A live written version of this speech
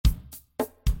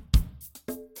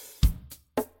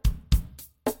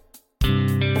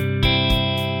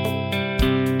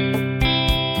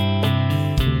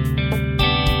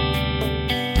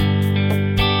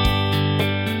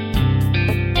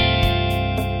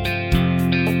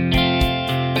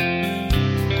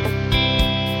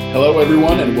Hello,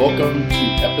 everyone, and welcome to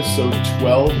episode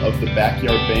 12 of the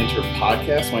Backyard Banter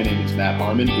podcast. My name is Matt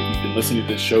Harmon. If you've been listening to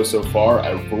this show so far,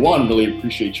 I, for one, really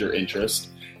appreciate your interest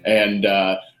and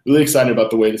really excited about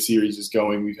the way the series is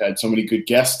going. We've had so many good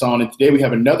guests on, and today we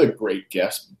have another great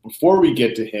guest. Before we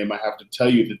get to him, I have to tell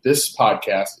you that this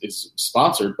podcast is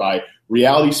sponsored by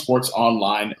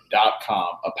realitysportsonline.com,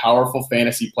 a powerful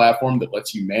fantasy platform that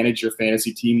lets you manage your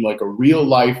fantasy team like a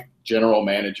real-life general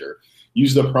manager.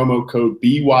 Use the promo code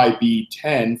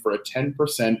BYB10 for a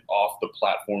 10% off the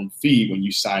platform fee when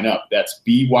you sign up. That's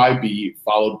BYB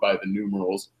followed by the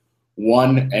numerals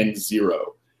 1 and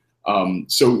 0.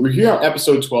 So we're here on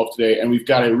episode 12 today, and we've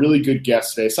got a really good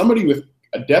guest today, somebody with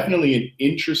definitely an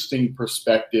interesting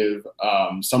perspective,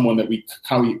 someone that we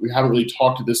haven't really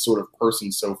talked to this sort of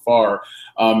person so far.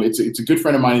 It's a good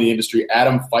friend of mine in the industry,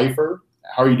 Adam Pfeifer.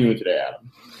 How are you doing today, Adam?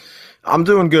 I'm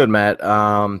doing good, Matt.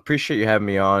 Appreciate you having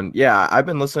me on. Yeah, I've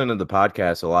been listening to the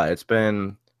podcast a lot. It's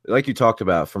been, like you talked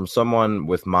about, from someone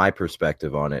with my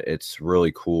perspective on it, it's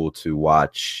really cool to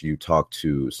watch you talk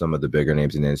to some of the bigger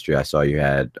names in the industry. I saw you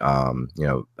had,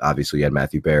 obviously you had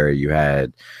Matthew Berry, you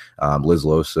had Liz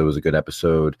Losa was a good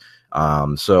episode.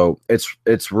 So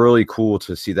it's really cool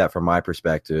to see that from my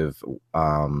perspective.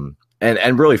 And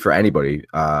really for anybody,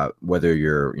 whether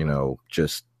you're,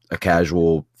 just a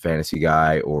casual fantasy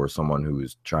guy or someone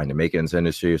who's trying to make it in this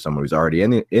industry or someone who's already in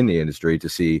the industry, to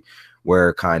see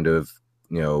where kind of,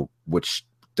 which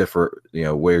differ,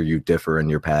 where you differ in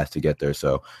your path to get there.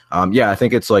 So, I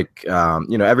think it's like,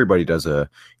 everybody does a,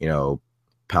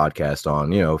 podcast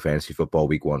on, fantasy football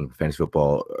week 1, fantasy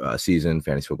football season,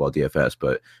 fantasy football DFS.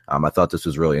 But I thought this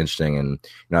was really interesting. And,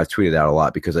 I've tweeted out a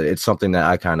lot because it's something that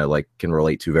I kind of like can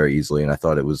relate to very easily. And I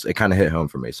thought it kind of hit home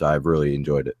for me. So I've really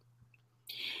enjoyed it.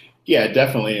 Yeah,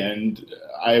 definitely, and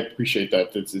I appreciate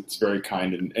that. It's very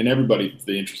kind, and everybody,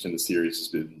 the interest in the series has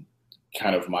been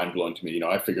kind of mind-blowing to me.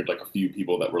 I figured like a few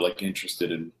people that were like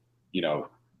interested in,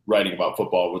 writing about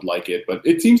football would like it, but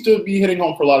it seems to be hitting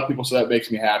home for a lot of people, so that makes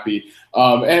me happy.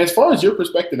 And as far as your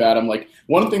perspective, Adam, like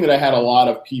one thing that I had a lot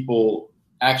of people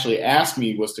actually ask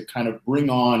me was to kind of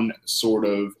bring on sort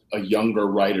of a younger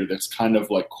writer that's kind of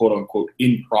like quote unquote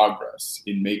in progress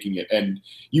in making it, and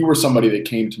you were somebody that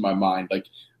came to my mind. Like,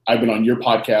 I've been on your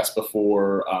podcast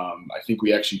before. I think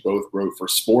we actually both wrote for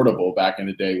Sportable back in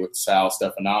the day with Sal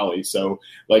Stefanali. So,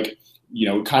 like,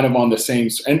 kind of on the same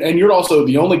 – and you're also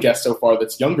the only guest so far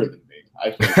that's younger than me, I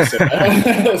think. So,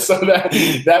 so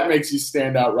that makes you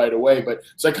stand out right away. But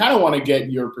so I kind of want to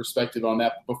get your perspective on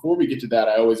that. Before we get to that,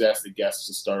 I always ask the guests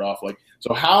to start off like,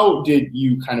 so how did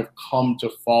you kind of come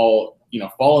to fall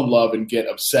in love and get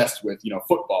obsessed with,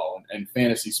 football and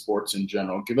fantasy sports in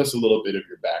general? Give us a little bit of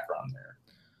your background there.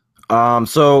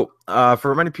 So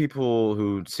for many people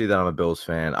who see that I'm a Bills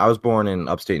fan, I was born in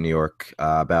upstate New York,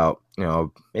 about,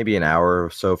 maybe an hour or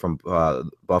so from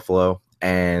Buffalo.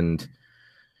 And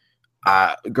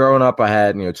growing up, I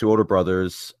had, 2 older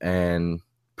brothers, and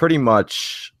pretty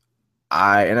much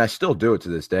I still do it to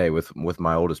this day with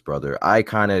my oldest brother. I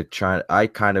kind of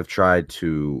tried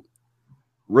to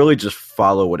really just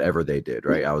follow whatever they did.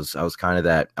 Right. I was kind of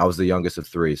I was the youngest of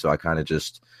 3. So I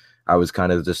was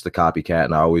kind of just the copycat,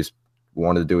 and I always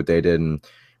wanted to do what they did. And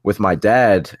with my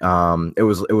dad, it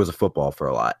was a football for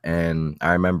a lot. And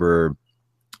I remember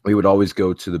we would always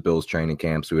go to the Bills training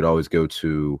camps. We would always go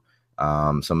to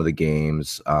some of the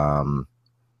games.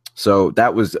 So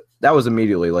that was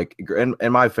immediately like,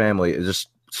 in my family,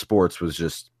 sports was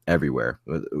just everywhere.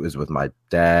 It was with my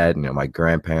dad, my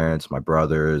grandparents, my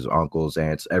brothers, uncles,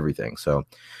 aunts, everything. So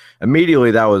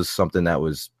immediately that was something that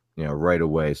was, right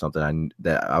away, something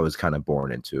that I was kind of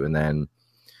born into. And then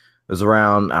it was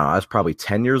around, I was probably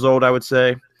 10 years old, I would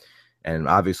say. And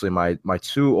obviously my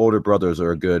 2 older brothers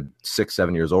are a good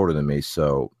 6-7 years older than me.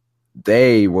 So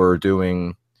they were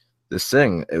doing this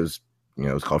thing. It was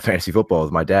called fantasy football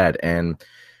with my dad. And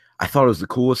I thought it was the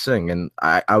coolest thing. And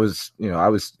I was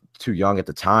too young at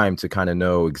the time to kind of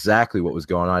know exactly what was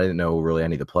going on. I didn't know really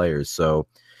any of the players. So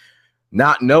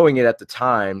not knowing it at the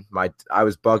time, I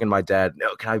was bugging my dad.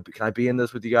 No, can I be in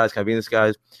this with you guys? Can I be in this,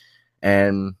 guys?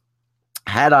 And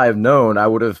had I have known, I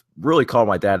would have really called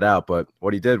my dad out. But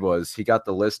what he did was he got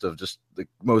the list of just the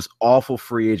most awful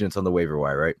free agents on the waiver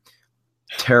wire, right?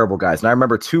 Terrible guys. And I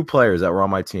remember 2 players that were on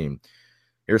my team.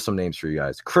 Here's some names for you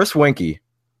guys. Chris Winkie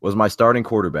was my starting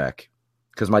quarterback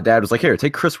because my dad was like, here,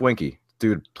 take Chris Winkie.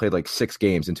 Dude played like 6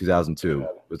 games in 2002.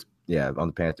 On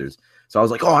the Panthers. So I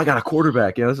was like, oh, I got a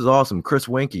quarterback. This is awesome. Chris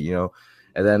Winkie, And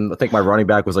then I think my running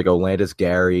back was like Olandis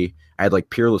Gary. I had like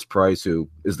Peerless Price, who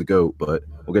is the GOAT, but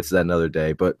we'll get to that another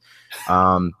day. But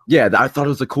I thought it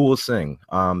was the coolest thing.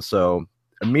 So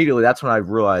immediately that's when I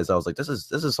realized I was like, this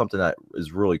is something that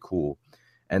is really cool.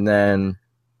 And then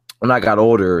when I got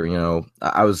older,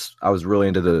 I was really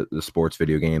into the sports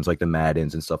video games like the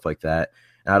Maddens and stuff like that.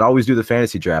 And I'd always do the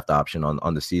fantasy draft option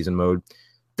on the season mode.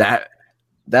 That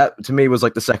to me was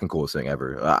like the second coolest thing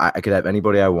ever. I could have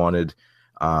anybody I wanted.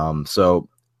 So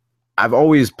I've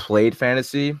always played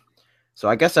fantasy. So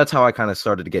I guess that's how I kind of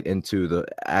started to get into the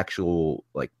actual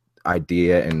like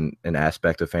idea and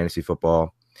aspect of fantasy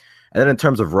football. And then in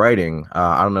terms of writing,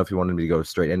 I don't know if you wanted me to go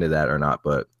straight into that or not,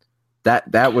 but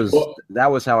that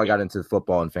was how I got into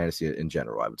football and fantasy in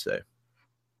general, I would say.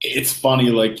 It's funny,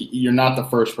 like you're not the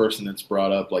first person that's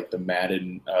brought up like the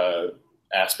Madden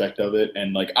aspect of it,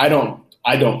 and like I don't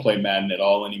play Madden at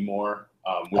all anymore.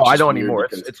 I don't anymore.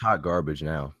 It's hot garbage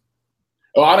now.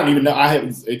 Oh, I don't even know.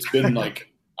 It's been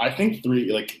like I think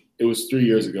it was 3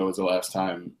 years ago was the last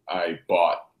time I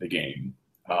bought the game.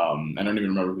 I don't even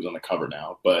remember who's on the cover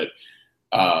now, but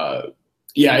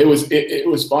yeah, it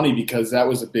was funny because that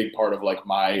was a big part of like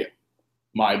my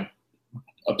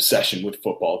obsession with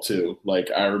football too. Like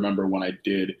I remember when I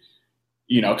did,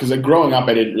 because like growing up,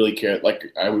 I didn't really care. Like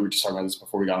we were just talking about this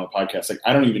before we got on the podcast. Like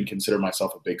I don't even consider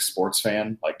myself a big sports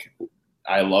fan. Like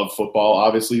I love football,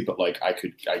 obviously, but like I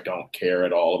don't care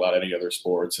at all about any other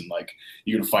sports. And like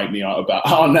you can fight me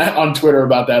on Twitter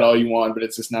about that all you want, but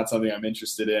it's just not something I'm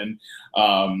interested in.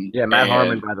 Yeah, Matt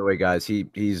Harmon, by the way, guys, he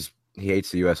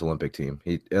hates the U.S. Olympic team.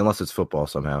 Unless it's football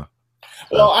somehow.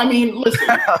 So. Well, I mean, listen,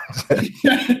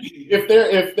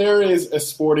 if there is a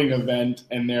sporting event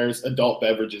and there's adult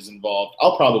beverages involved,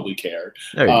 I'll probably care.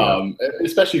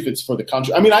 Especially if it's for the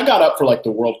country. I mean, I got up for like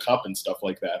the World Cup and stuff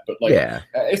like that, but like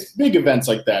it's big events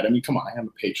like that. I mean, come on, I am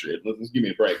a patriot. Let's give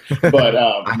me a break. But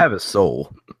I have a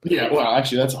soul. Yeah, well,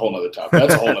 actually, that's a whole other topic.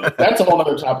 That's a whole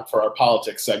other topic for our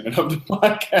politics segment of the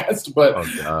podcast. But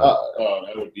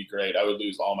that would be great. I would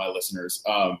lose all my listeners.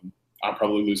 I'm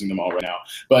probably losing them all right now.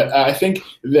 But I think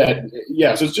that,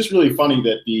 so it's just really funny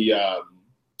that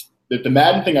the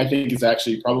Madden thing, I think, is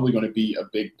actually probably going to be a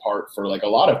big part for like a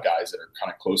lot of guys that are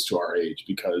kind of close to our age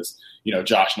because,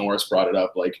 Josh Norris brought it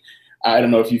up. Like, I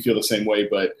don't know if you feel the same way,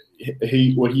 but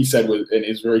what he said was, and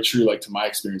is very true, like to my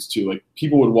experience too, like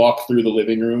people would walk through the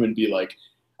living room and be like,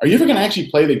 are you ever going to actually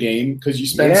play the game? Because you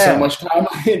spend so much time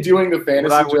doing the fantasy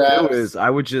draft. What I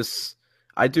would do is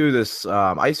I do this.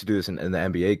 I used to do this in the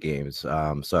NBA games.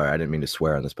 Sorry, I didn't mean to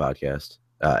swear on this podcast.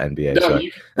 NBA.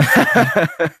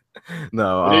 No,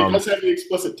 No, it does have the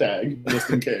explicit tag, just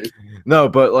in case. No,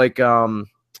 but like,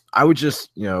 I would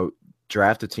just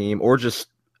draft a team, or just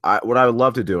what I would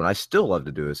love to do, and I still love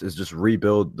to do this, is just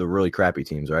rebuild the really crappy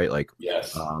teams, right? Like,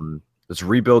 yes. Just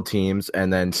rebuild teams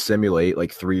and then simulate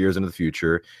like 3 years into the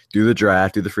future, do the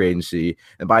draft, do the free agency,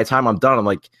 and by the time I'm done, I'm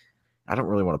like, I don't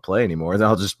really want to play anymore. And then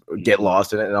I'll just get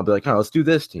lost in it and I'll be like, let's do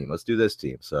this team. Let's do this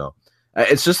team. So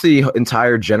it's just the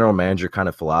entire general manager kind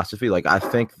of philosophy. Like, I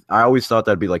always thought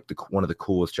that'd be like one of the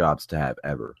coolest jobs to have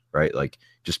ever, right? Like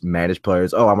just manage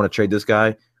players. Oh, I want to trade this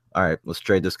guy. All right, let's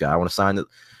trade this guy. I want to sign it.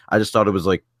 I just thought it was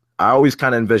like, I always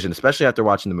kind of envisioned, especially after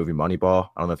watching the movie Moneyball.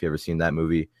 I don't know if you ever seen that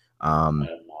movie.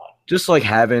 Just like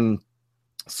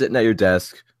sitting at your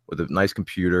desk with a nice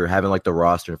computer, having like the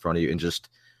roster in front of you and just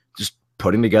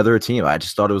putting together a team. I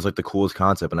just thought it was like the coolest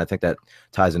concept, and I think that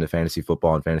ties into fantasy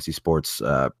football and fantasy sports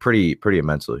pretty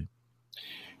immensely.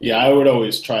 Yeah, I would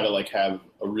always try to like have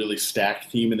a really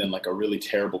stacked team and then like a really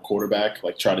terrible quarterback,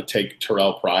 like try to take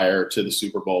Terrell Pryor to the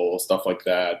Super Bowl, stuff like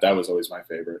that. That was always my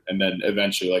favorite. And then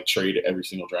eventually like trade every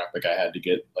single draft pick I had to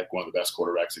get like one of the best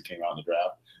quarterbacks that came out in the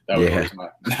draft. That was always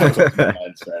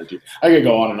my strategy. I could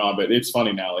go on and on, but it's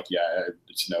funny now. Like, I have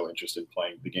just no interest in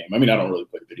playing the game. I mean, I don't really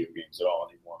play video games at all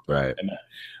anymore, right? And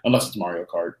unless it's Mario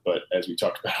Kart, but as we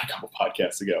talked about a couple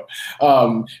podcasts ago.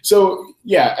 So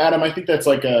yeah, Adam, I think that's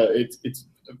like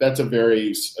that's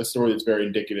a story that's very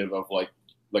indicative of like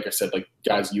I said, like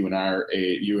guys, you and I are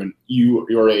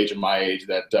your age and my age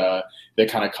that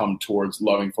kind of come towards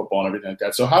loving football and everything like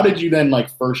that. So how did you then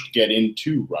like first get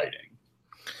into writing?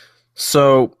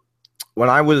 So when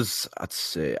I was, I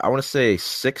want to say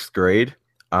sixth grade,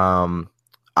 I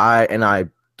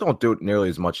don't do it nearly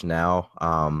as much now,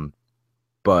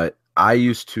 but I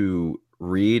used to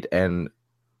read, and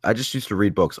I just used to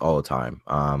read books all the time.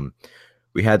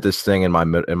 We had this thing in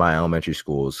my elementary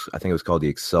schools. I think it was called the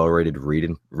Accelerated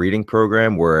Reading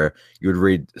Program, where you would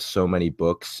read so many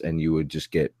books and you would just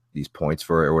get these points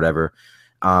for it or whatever.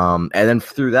 And then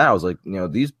through that, I was like,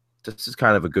 this is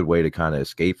kind of a good way to kind of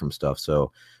escape from stuff.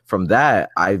 So from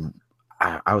that, I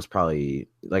was probably,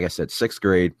 like I said, sixth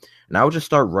grade, and I would just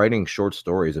start writing short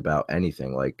stories about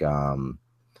anything, like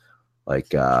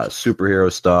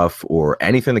superhero stuff or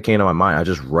anything that came to my mind. I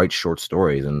just write short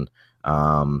stories, and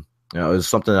It was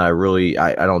something that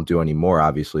I don't do anymore,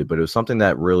 obviously, but it was something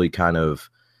that really kind of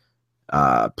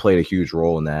played a huge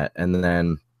role in that. And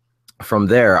then from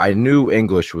there, I knew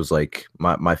English was like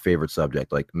my favorite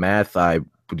subject. Like math, my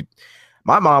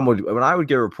mom would, when I would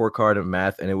get a report card in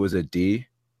math and it was a D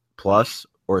plus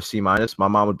or a C minus, my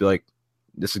mom would be like,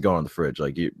 "This is going on the fridge."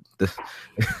 Like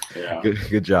Yeah.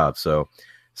 good job. So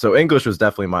English was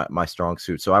definitely my strong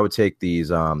suit. So I would take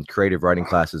these creative writing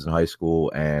classes in high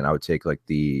school, and I would take like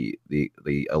the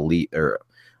elite, or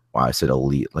well, I said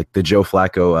elite, like the Joe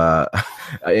Flacco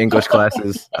English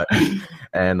classes,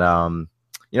 and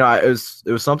it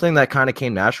was something that kind of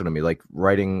came natural to me, like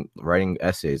writing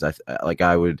essays. I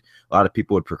would, a lot of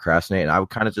people would procrastinate, and I would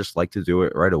kind of just like to do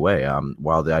it right away,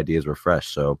 while the ideas were fresh.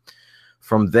 So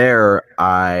from there,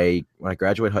 when I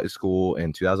graduated high school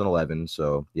in 2011,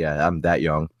 so yeah, I'm that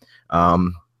young.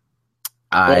 Well,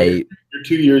 I you're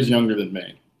 2 years younger than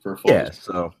me for a full yeah,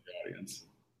 disclosure so to the audience.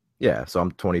 yeah, so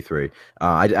I'm 23.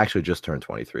 I actually just turned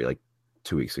 23 like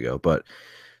 2 weeks ago. But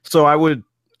so I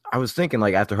was thinking,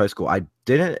 like, after high school, I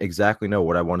didn't exactly know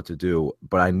what I wanted to do,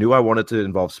 but I knew I wanted to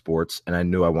involve sports, and I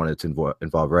knew I wanted to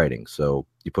involve writing. So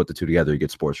you put the two together, you get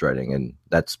sports writing, and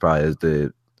that's probably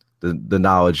the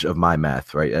knowledge of my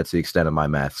math, right? That's the extent of my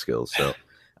math skills. So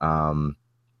um,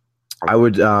 I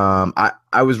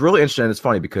was really interested, and it's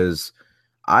funny because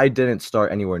I didn't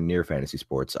start anywhere near fantasy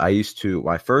sports. I used to,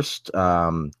 my first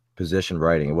position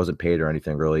writing, it wasn't paid or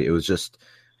anything really. It was just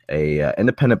a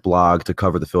independent blog to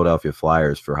cover the Philadelphia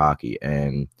Flyers for hockey,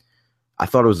 and I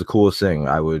thought it was the coolest thing.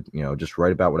 I would, just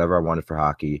write about whatever I wanted for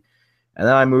hockey. And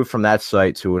then I moved from that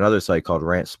site to another site called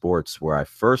Rant Sports, where I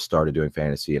first started doing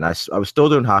fantasy, and I was still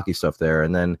doing hockey stuff there.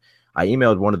 And then I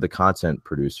emailed one of the content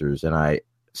producers, and I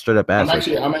straight up asked,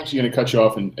 I'm actually going to cut you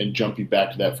off and jump you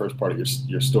back to that first part of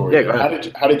your story. Yeah, go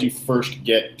ahead. How did you first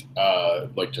get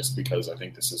like, just because I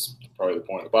think this is probably the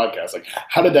point of the podcast, like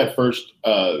how did that first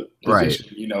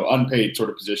position, unpaid sort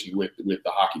of position with the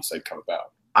hockey site come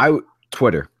about?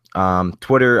 Twitter.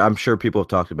 Twitter, I'm sure people have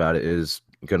talked about it, it's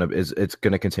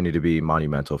gonna continue to be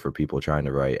monumental for people trying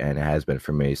to write, and it has been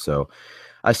for me. So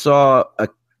I saw a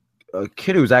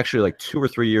kid who was actually like 2 or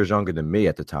 3 years younger than me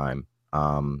at the time.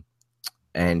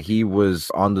 And he was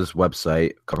on this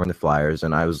website covering the Flyers,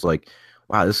 and I was like,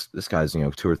 wow, this guy's 2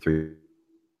 or 3.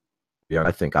 Yeah,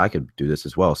 I think I could do this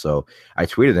as well. So I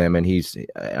tweeted him, and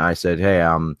I said, hey,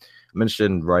 I'm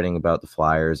interested in writing about the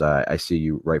Flyers. I see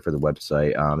you write for the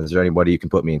website. Is there anybody you can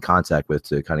put me in contact with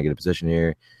to kind of get a position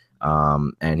here?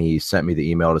 And he sent me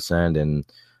the email to send, and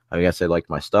I guess they liked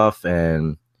my stuff,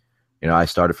 and I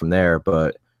started from there.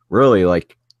 But really,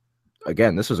 like,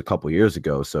 again, this was a couple years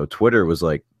ago, so Twitter was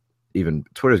like,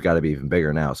 Twitter's got to be even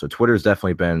bigger now. So Twitter's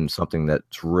definitely been something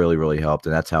that's really, really helped,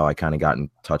 and that's how I kind of got in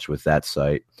touch with that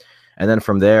site. And then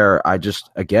from there, I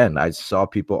saw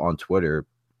people on Twitter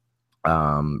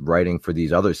writing for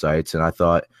these other sites, and I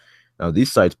thought,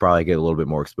 these sites probably get a little bit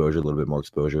more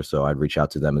exposure, so I'd reach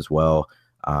out to them as well.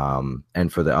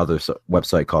 And for the other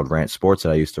website called Rant Sports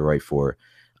that I used to write for,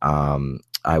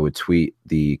 I would tweet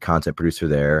the content producer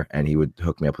there, and he would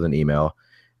hook me up with an email.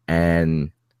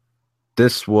 And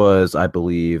this was, I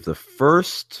believe, it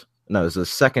was the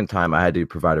second time I had to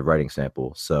provide a writing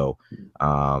sample. So,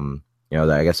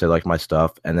 I guess they liked my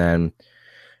stuff. And then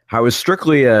I was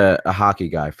strictly a hockey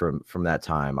guy from that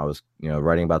time. I was,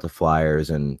 writing about the Flyers,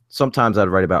 and sometimes I'd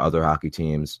write about other hockey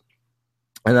teams.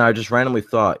 And then I just randomly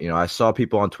thought, I saw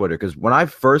people on Twitter, because when I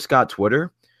first got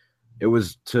Twitter, it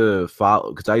was to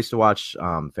follow, because I used to watch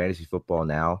Fantasy Football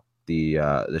Now,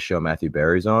 the show Matthew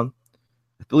Berry's on.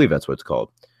 I believe that's what it's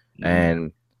called. Mm-hmm.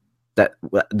 And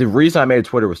the reason I made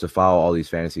Twitter was to follow all these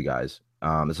fantasy guys.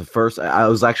 I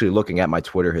was actually looking at my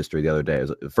Twitter history the other day.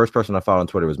 The first person I followed on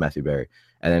Twitter was Matthew Berry,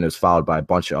 and then it was followed by a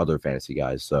bunch of other fantasy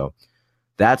guys. So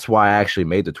that's why I actually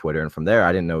made the Twitter. And from there,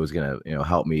 I didn't know it was going to,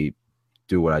 help me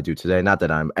do what I do today. Not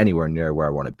that I'm anywhere near where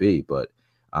I want to be, but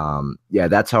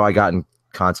that's how I got in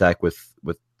contact with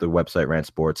the website Rant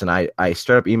Sports. And I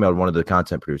straight up emailed one of the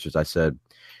content producers. I said,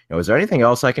 is there anything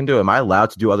else I can do? Am I allowed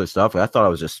to do other stuff? I thought I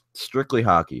was just strictly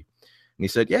hockey. And he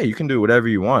said, yeah, you can do whatever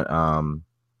you want.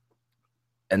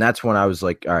 And that's when I was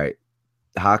like, all right,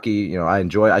 hockey,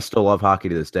 I still love hockey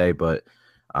to this day, but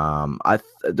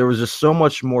there was just so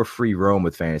much more free roam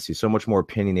with fantasy, so much more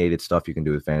opinionated stuff you can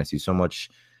do with fantasy, so much,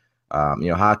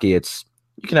 hockey,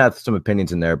 you can have some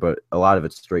opinions in there, but a lot of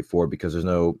it's straightforward because there's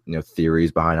no,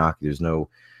 theories behind hockey. There's no,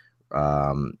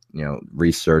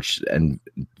 research and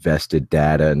invested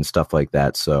data and stuff like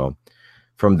that. So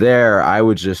from there, I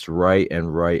would just write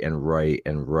and write and write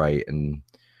and write. And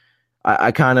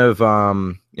I kind of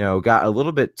got a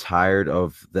little bit tired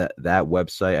of that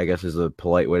website, I guess is a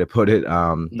polite way to put it.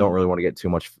 Don't Mm. really want to get too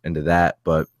much into that,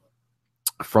 but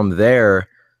from there,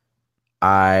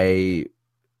 I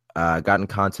got in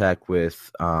contact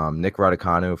with Nick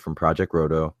Radicano from Project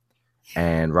Roto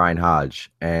and Ryan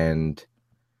Hodge, and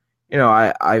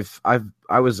I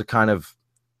was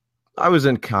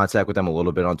in contact with them a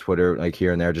little bit on Twitter, like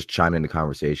here and there, just chiming into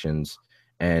conversations.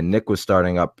 And Nick was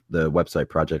starting up the website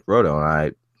Project Roto,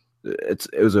 and it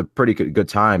was a pretty good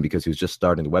time because he was just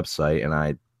starting the website, and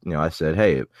I said,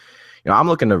 hey, I'm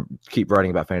looking to keep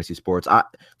writing about fantasy sports.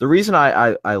 The reason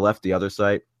I left the other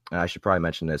site, and I should probably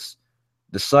mention this,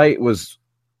 the site was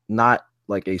not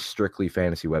like a strictly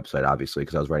fantasy website, obviously,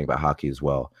 because I was writing about hockey as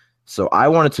well. So I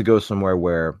wanted to go somewhere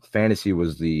where fantasy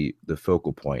was the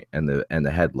focal point and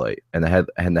the headlight and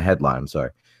the headline. I'm sorry.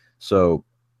 So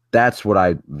that's what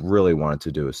I really wanted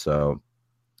to do. So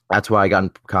that's why I got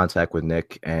in contact with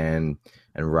Nick and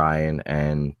Ryan,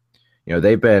 and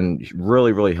they've been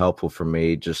really really helpful for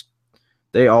me. Just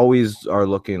they always we're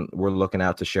looking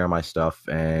out to share my stuff,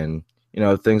 and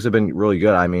things have been really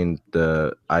good. I mean,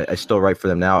 I still write for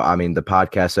them now. I mean, the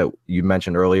podcast that you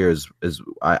mentioned earlier is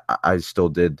I still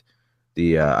did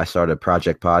I started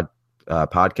Project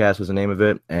Podcast was the name of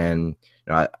it, and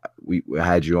we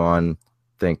had you on,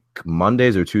 I think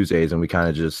Mondays or Tuesdays, and we kind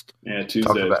of just talked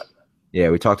Tuesdays. about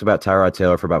we talked about Tyrod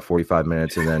Taylor for about 45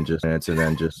 minutes, and then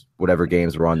just whatever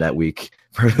games were on that week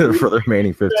for the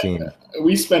remaining 15.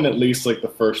 We spend at least like the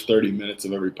first 30 minutes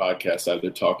of every podcast either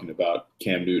talking about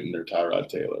Cam Newton or Tyrod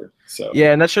Taylor. So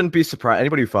Yeah, and that shouldn't be a surprise.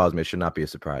 Anybody who follows me should not be a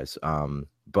surprise.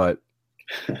 But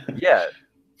yeah,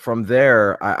 from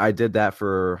there, I did that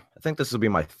for, I think this will be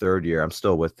my third year. I'm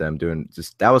still with them doing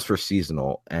just, that was for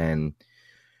seasonal. And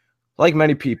like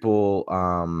many people,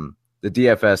 the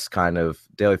DFS kind of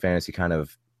daily fantasy kind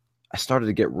of, I started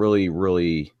to get really,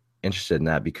 really interested in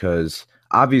that because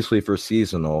obviously for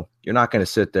seasonal, you're not going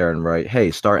to sit there and write, hey,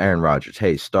 start Aaron Rodgers.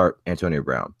 Hey, start Antonio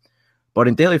Brown. But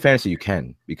in daily fantasy, you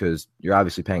can because you're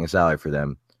obviously paying a salary for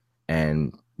them.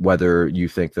 And whether you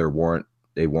think they warrant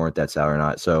that salary or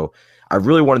not. So I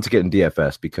really wanted to get in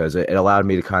DFS because it allowed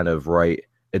me to kind of write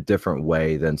a different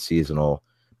way than seasonal.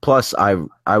 Plus,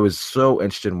 I was so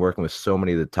interested in working with so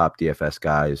many of the top DFS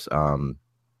guys. Al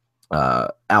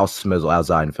Smizzle, Al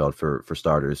Zeidenfeld for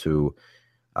starters, who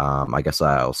I guess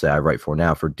I'll say I write for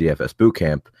now for DFS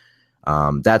Bootcamp.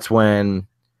 That's when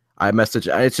I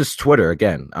messaged. It's just Twitter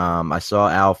again. I saw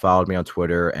Al followed me on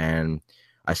Twitter, and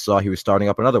I saw he was starting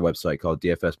up another website called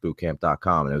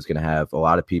dfsbootcamp.com, and it was going to have a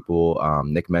lot of people.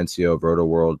 Nick Mencio of Roto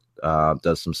World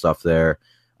does some stuff there.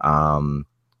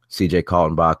 CJ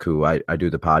Kaltenbach, who I do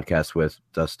the podcast with,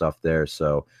 does stuff there.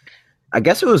 So I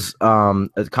guess it was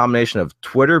a combination of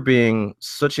Twitter being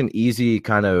such an easy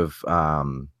kind of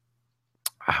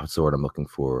what's the word I'm looking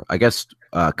for? I guess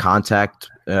contact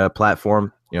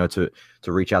platform, to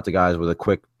reach out to guys with a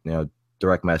quick,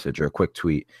 direct message or a quick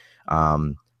tweet.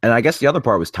 And I guess the other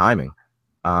part was timing.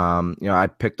 I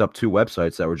picked up two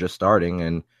websites that were just starting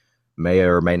and may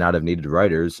or may not have needed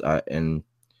writers. And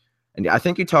I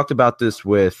think you talked about this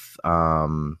with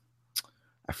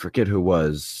I forget who it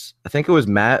was. I think it was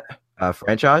Matt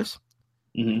Franchise.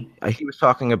 Mm-hmm. He was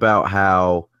talking about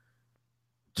how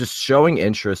just showing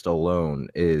interest alone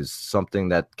is something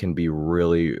that can be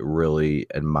really, really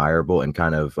admirable and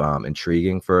kind of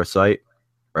intriguing for a site,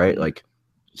 right? Mm-hmm. Like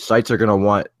sites are going to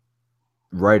want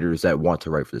writers that want to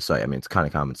write for the site. I mean, it's kind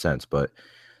of common sense, but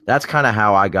that's kind of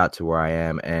how I got to where I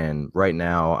am. And right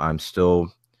now I'm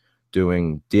still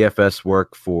doing DFS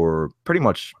work for pretty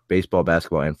much baseball,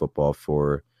 basketball, and football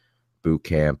for boot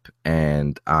camp.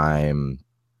 And I'm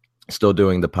still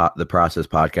doing the process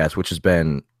podcast, which has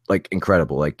been like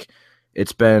incredible. Like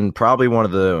it's been probably one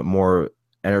of the more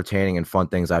entertaining and fun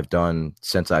things I've done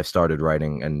since I've started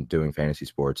writing and doing fantasy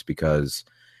sports, because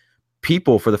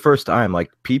people for the first time,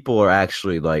 like people are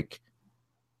actually like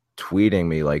tweeting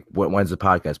me like, when's the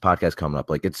podcast coming up?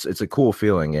 Like it's a cool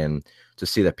feeling, and to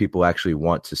see that people actually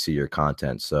want to see your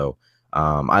content. So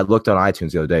I looked on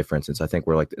iTunes the other day, for instance. I think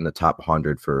we're like in the top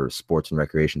 100 for sports and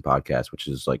recreation podcasts, which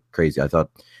is like crazy. I thought,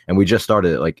 and we just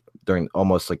started it like during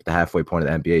almost like the halfway point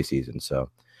of the NBA season. So,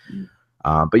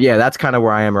 but yeah, that's kind of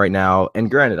where I am right now.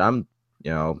 And granted, I'm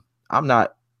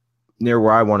not near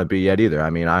where I want to be yet either. I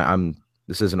mean,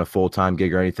 this isn't a full-time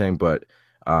gig or anything, but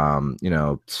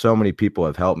so many people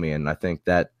have helped me. And I think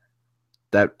that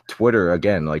Twitter,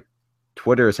 again, like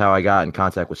Twitter is how I got in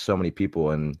contact with so many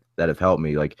people and that have helped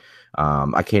me. Like,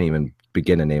 I can't even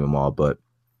begin to name them all, but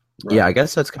right. Yeah, I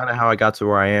guess that's kind of how I got to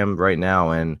where I am right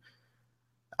now. And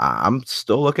I'm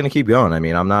still looking to keep going. I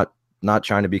mean, I'm not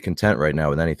trying to be content right now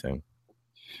with anything.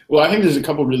 Well, I think there's a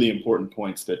couple really important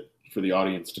points that for the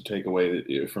audience to take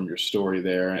away from your story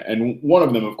there. And one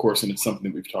of them, of course, and it's something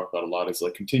that we've talked about a lot, is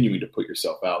like continuing to put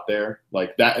yourself out there.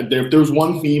 Like that, there was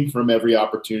one theme from every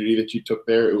opportunity that you took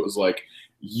there. It was like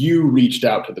you reached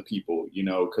out to the people, you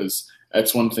know, because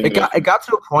that's one thing. It got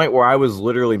to a point where I was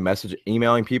literally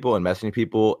emailing people and messaging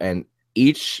people, and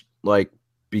each like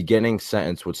beginning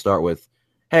sentence would start with,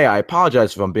 "Hey, I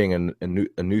apologize if I'm being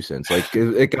a nuisance." Like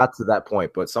it got to that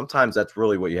point, but sometimes that's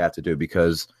really what you have to do,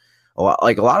 because a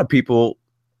lot of people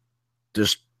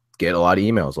just get a lot of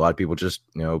emails. A lot of people just,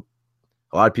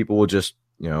 will just,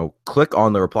 click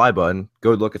on the reply button,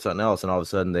 go look at something else, and all of a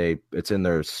sudden it's in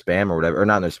their spam or whatever, or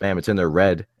not in their spam, it's in their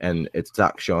red, and it's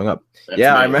not showing up. That's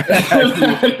I remember.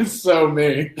 It's so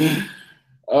me.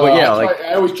 But yeah,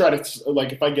 I always try to,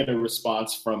 like, if I get a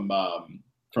response from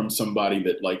somebody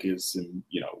that like is,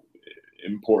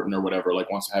 important or whatever, like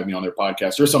wants to have me on their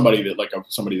podcast, or somebody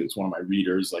that's one of my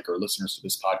readers, like, or listeners to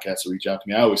this podcast, to reach out to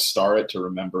me, I always star it to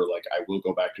remember, like, I will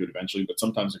go back to it eventually, but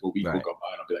sometimes like a week will go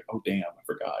by and I'll be like, oh damn, I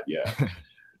forgot. Yeah.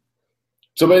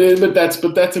 So,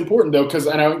 but that's important though, because,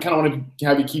 and I kind of want to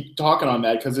have you keep talking on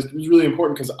that, because it's really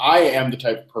important, because I am the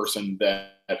type of person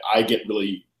that I get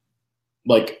really,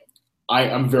 like,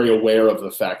 I'm very aware of the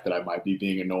fact that I might be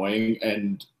being annoying,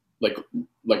 and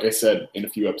like I said in a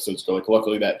few episodes ago, like,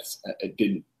 luckily it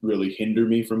didn't really hinder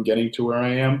me from getting to where I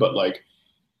am, but like,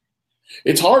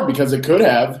 it's hard because it could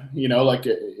have, like,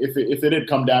 if it had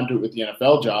come down to it with the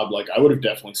NFL job, like, I would have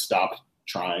definitely stopped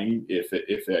trying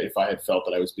if I had felt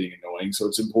that I was being annoying. So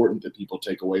it's important that people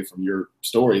take away from your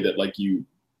story that, like, you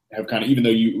have kind of, even though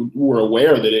you were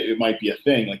aware that it might be a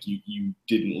thing, like, you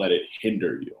didn't let it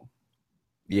hinder you.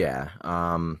 Yeah.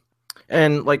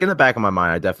 And like in the back of my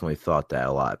mind, I definitely thought that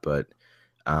a lot, but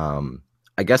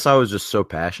I guess I was just so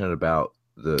passionate about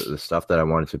the stuff that I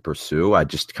wanted to pursue. I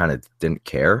just kind of didn't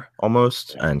care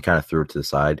almost, and kind of threw it to the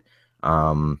side.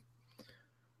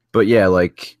 But yeah,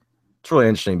 like, it's really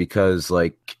interesting because,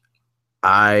 like,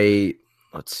 I've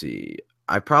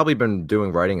probably been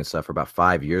doing writing and stuff for about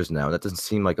 5 years now. That doesn't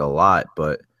seem like a lot,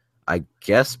 but I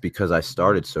guess because I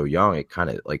started so young, it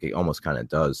almost kind of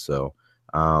does. So,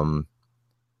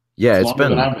 yeah, it's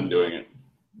been, I've been doing it.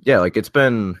 Yeah, like, it's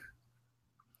been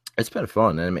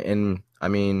fun. And I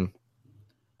mean,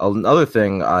 another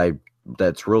thing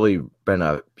that's really been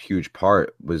a huge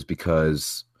part was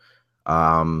because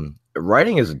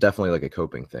writing is definitely like a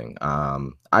coping thing.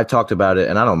 I've talked about it,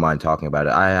 and I don't mind talking about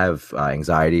it. I have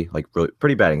anxiety, like really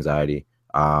pretty bad anxiety.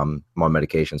 I'm on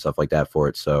medication, stuff like that for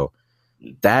it. So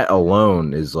that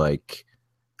alone is like,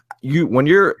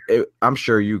 I'm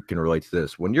sure you can relate to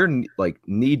this. When you're like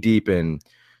knee deep in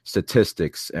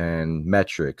statistics and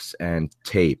metrics and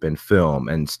tape and film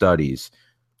and studies,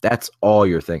 that's all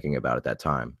you're thinking about at that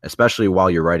time, especially while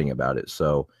you're writing about it.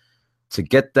 So to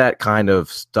get that kind of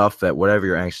stuff, that whatever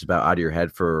you're anxious about, out of your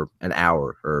head for an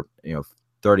hour or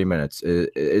 30 minutes,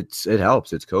 it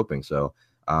helps. It's coping. So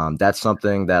that's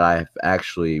something that I've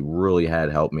actually really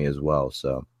had help me as well.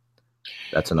 So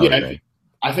that's another thing.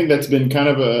 I think that's been kind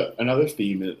of another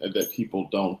theme that people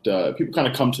don't. People kind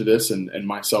of come to this, and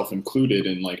myself included,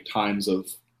 in like times of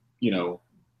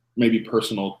maybe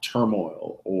personal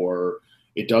turmoil, or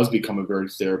it does become a very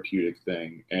therapeutic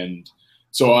thing. And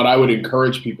so what I would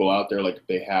encourage people out there, like, if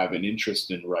they have an interest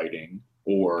in writing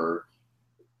or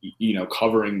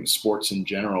covering sports in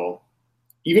general,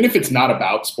 even if it's not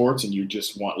about sports and you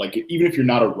just want, like, even if you're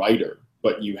not a writer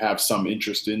but you have some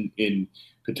interest in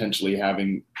potentially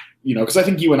having, because I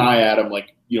think you and I, Adam,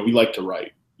 like, we like to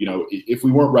write. If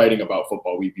we weren't writing about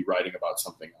football, we'd be writing about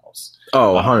something else.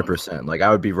 Oh, 100%. Like,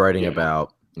 I would be writing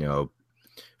about,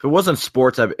 if it wasn't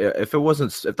sports, if there was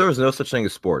no such thing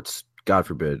as sports, God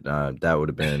forbid, that would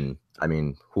have been, I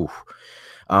mean, whew.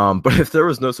 But if there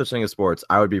was no such thing as sports,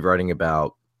 I would be writing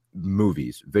about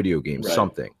movies, video games,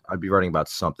 something. I'd be writing about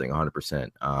something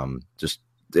 100%.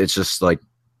 It's just like,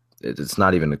 it's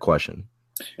not even a question.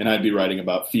 And I'd be writing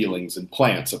about feelings and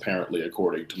plants, apparently,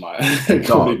 according to my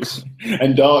dogs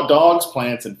and dogs,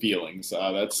 plants, and feelings.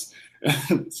 That's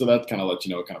so that kind of lets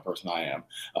you know what kind of person I am.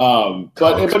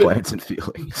 Dogs, plants, and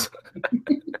feelings.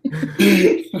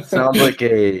 It sounds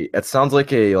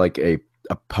like a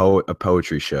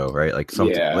poetry show, right? Like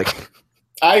something like.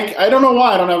 I don't know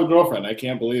why I don't have a girlfriend. I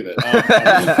can't believe it.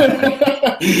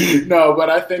 No, but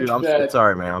I think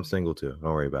sorry, man. I'm single too.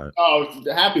 Don't worry about it. Oh,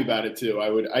 happy about it too.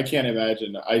 I can't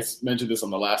imagine. I mentioned this on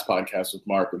the last podcast with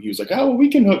Mark, where he was like, "Oh, well, we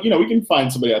can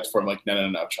find somebody else for him." Like,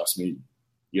 no. Trust me,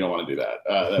 you don't want to do that.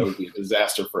 That would be a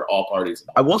disaster for all parties.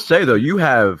 I will say though, you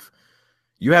have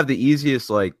the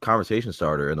easiest like conversation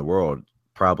starter in the world,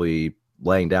 probably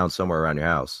laying down somewhere around your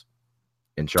house.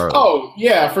 in Charlotte. Oh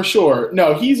yeah, for sure.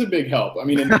 No, he's a big help. I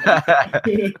mean,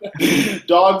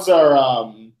 dogs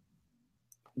are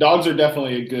dogs are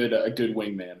definitely a good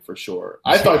wingman for sure.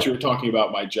 I thought you were talking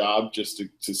about my job, just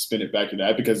to spin it back to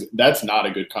that, because that's not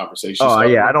a good conversation Oh starter.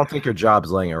 yeah, I don't think your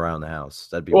job's laying around the house.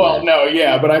 That'd be Well, weird. no,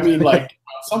 yeah, but I mean, like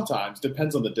sometimes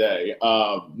depends on the day.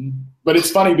 But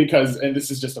it's funny because, and this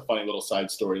is just a funny little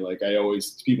side story. Like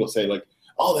people say like,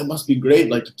 oh, that must be great,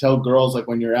 like to tell girls like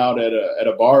when you're out at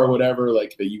a bar or whatever,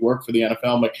 like that you work for the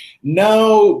NFL. I'm like,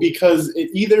 no, because it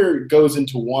either goes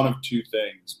into one of two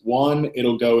things. One,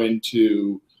 it'll go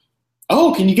into,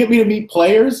 oh, can you get me to meet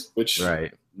players? Which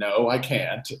Right. no, I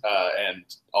can't. And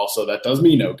also that does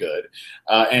me no good.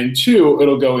 And two,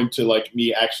 it'll go into like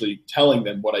me actually telling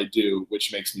them what I do,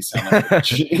 which makes me sound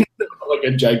like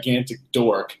like a gigantic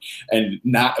dork and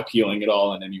not appealing at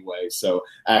all in any way. So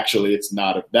actually that is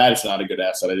not a good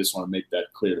asset. I just want to make that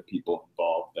clear to people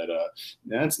involved that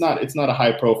it's not a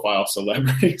high profile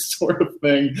celebrity sort of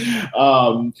thing.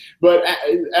 But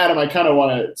Adam, I kind of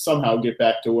want to somehow get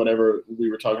back to whatever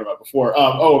we were talking about before.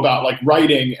 About like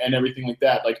writing and everything like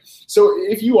that. Like, so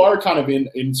if you are kind of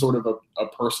in sort of a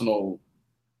personal,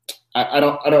 I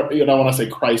don't want to say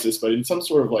crisis, but in some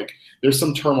sort of like there's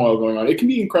some turmoil going on, it can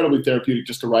be incredibly therapeutic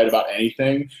just to write about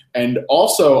anything. And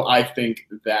also, I think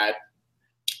that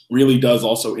really does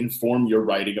also inform your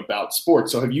writing about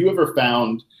sports. So have you ever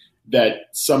found that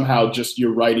somehow just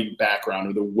your writing background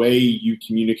or the way you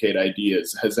communicate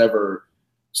ideas has ever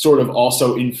sort of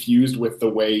also infused with the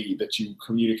way that you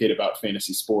communicate about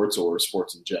fantasy sports or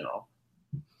sports in general?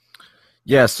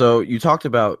 Yeah, so you talked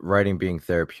about writing being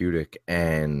therapeutic,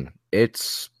 and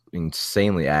it's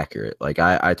insanely accurate. Like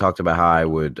I talked about how I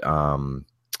would go.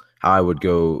 I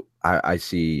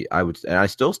would, and I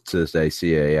still to this day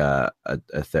see a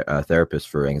therapist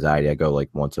for anxiety. I go like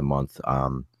once a month.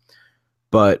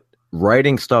 But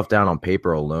writing stuff down on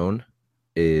paper alone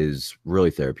is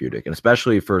really therapeutic, and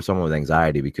especially for someone with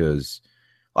anxiety, because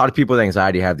a lot of people with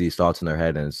anxiety have these thoughts in their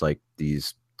head, and it's like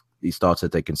these thoughts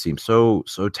that they can seem so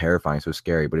terrifying, so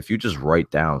scary. But if you just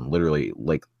write down, literally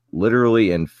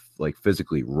and like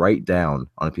physically write down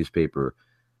on a piece of paper,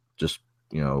 just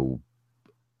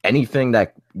anything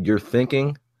that you're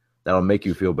thinking that'll make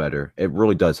you feel better, it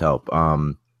really does help.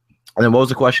 And then what was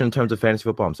the question in terms of fantasy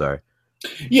football? I'm sorry.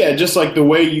 Yeah, just like the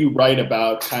way you write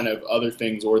about kind of other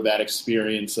things or that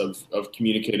experience of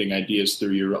communicating ideas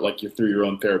through your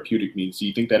own therapeutic means. Do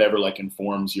you think that ever like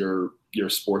informs your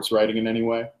sports writing in any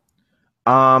way?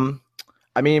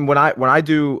 I mean, when I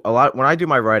do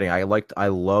my writing, I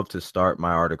love to start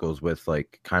my articles with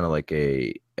like kind of like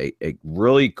a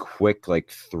really quick like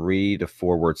 3 to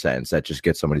 4 word sentence that just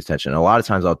gets somebody's attention. And a lot of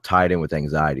times I'll tie it in with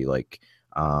anxiety, like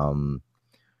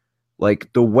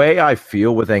the way I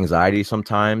feel with anxiety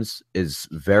sometimes is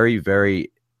very,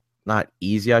 very not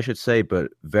easy, I should say,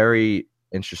 but very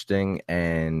interesting,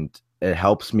 and it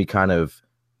helps me kind of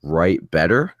write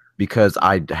better because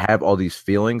I have all these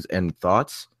feelings and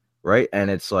thoughts, right?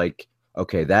 And it's like,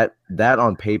 okay, that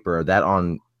on paper, that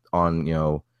on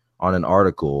on an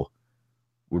article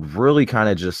would really kind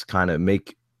of just kind of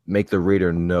make the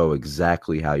reader know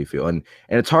exactly how you feel. And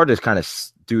it's hard to kind of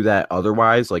do that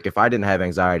otherwise. Like if I didn't have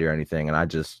anxiety or anything and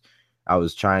I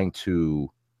was trying to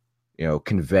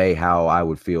convey how I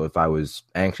would feel if I was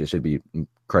anxious, it'd be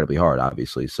incredibly hard,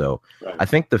 obviously. So Right. I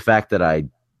think the fact that I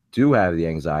do have the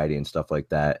anxiety and stuff like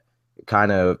that, it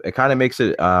kind of makes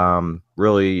it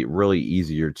really, really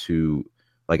easier to,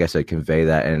 like I said, convey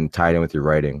that and tie it in with your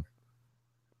writing.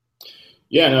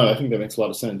 Yeah, no, I think that makes a lot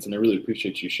of sense, and I really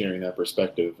appreciate you sharing that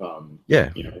perspective. Yeah.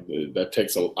 That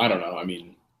takes I don't know. I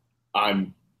mean, I've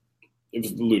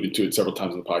alluded to it several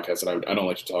times in the podcast that I don't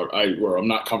like to talk. I'm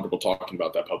not comfortable talking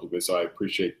about that publicly, so I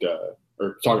appreciate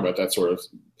or talking about that sort of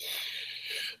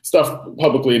stuff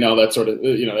publicly and all that sort of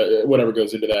whatever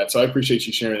goes into that. So I appreciate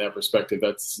you sharing that perspective.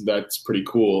 That's pretty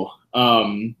cool.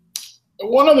 One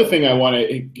other thing I want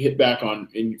to hit back on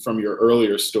from your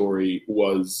earlier story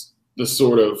was the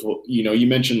sort of, you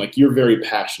mentioned like you're very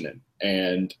passionate,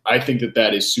 and I think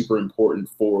that is super important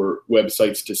for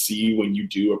websites to see when you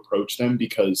do approach them,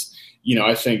 because,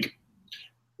 I think,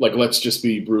 like, let's just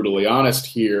be brutally honest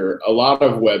here. A lot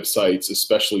of websites,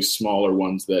 especially smaller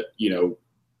ones that,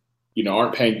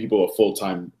 aren't paying people a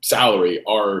full-time salary,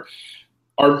 are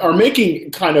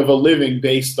making kind of a living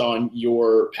based on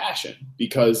your passion,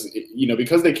 because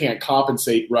they can't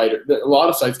compensate writers. A lot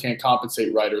of sites can't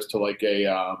compensate writers to like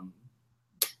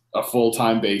a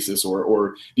full-time basis,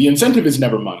 or the incentive is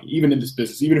never money, even in this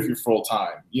business, even if you're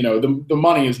full-time, the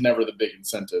money is never the big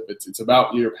incentive. It's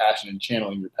about your passion and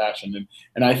channeling your passion.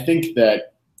 And I think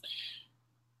that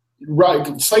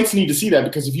Right. Sites need to see that,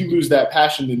 because if you lose that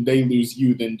passion, then they lose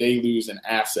you, then they lose an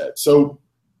asset. So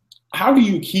how do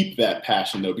you keep that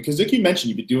passion though? Because like you mentioned,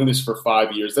 you've been doing this for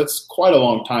 5 years. That's quite a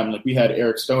long time. Like we had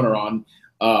Eric Stoner on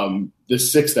the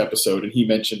sixth episode, and he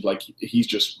mentioned like he's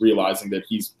just realizing that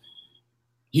he's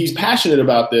passionate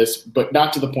about this, but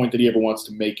not to the point that he ever wants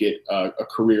to make it a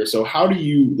career. So how do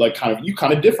you you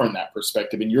kind of differ in that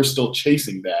perspective, and you're still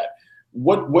chasing that?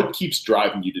 What keeps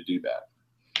driving you to do that?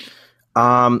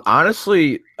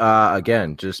 Honestly,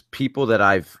 again, just people that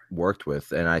I've worked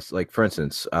with, and I like, for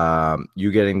instance,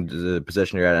 you getting the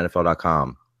position you're at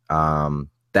NFL.com.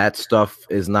 That stuff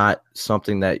is not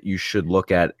something that you should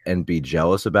look at and be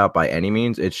jealous about by any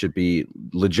means. It should be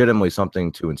legitimately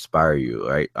something to inspire you,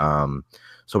 right?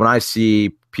 So when I see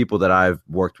people that I've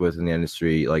worked with in the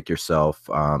industry, like yourself,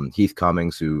 Heath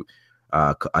Cummings, who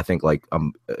I think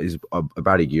is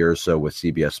about a year or so with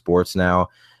CBS Sports now.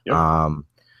 Yep.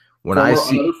 When I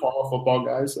see another former football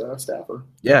guy's staffer.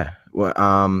 Yeah,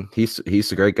 well, he's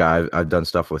a great guy. I've done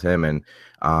stuff with him, and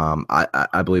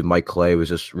I believe Mike Clay was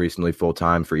just recently full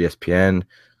time for ESPN.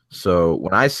 So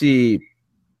when I see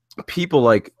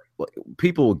people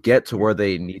people get to where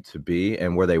they need to be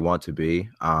and where they want to be,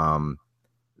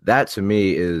 that to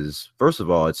me is, first of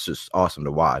all, it's just awesome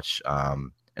to watch,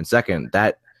 and second,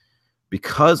 that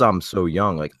because I'm so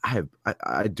young, like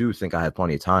I do think I have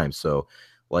plenty of time, so.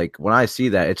 Like when I see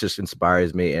that, it just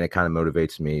inspires me and it kind of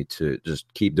motivates me to just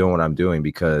keep doing what I'm doing,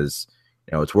 because,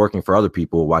 it's working for other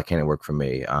people. Why can't it work for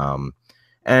me?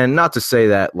 And not to say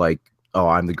that oh,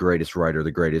 I'm the greatest writer,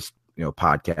 the greatest,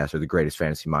 podcast, or the greatest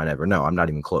fantasy mind ever. No, I'm not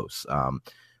even close.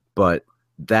 But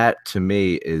that to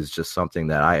me is just something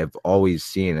that I have always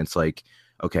seen. It's like,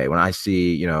 okay, when I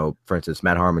see, for instance,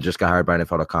 Matt Harmon just got hired by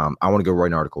NFL.com, I want to go write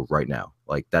an article right now.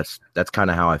 Like that's kind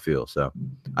of how I feel. So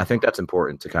I think that's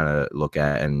important to kind of look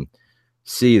at and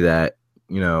see that,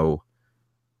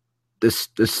 this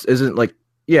isn't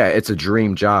it's a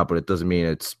dream job, but it doesn't mean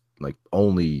it's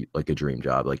only a dream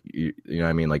job. You know what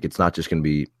I mean? It's not just going to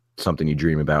be something you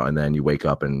dream about and then you wake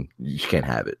up and you can't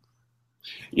have it.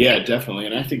 Yeah, definitely.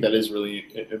 And I think that is really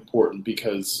important,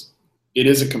 because it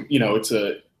is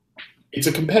it's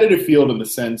a competitive field in the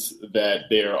sense that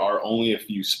there are only a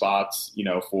few spots,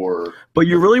 for. But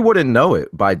you really wouldn't know it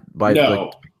by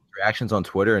no. reactions on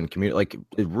Twitter and community.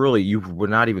 It really, you would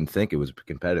not even think it was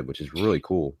competitive, which is really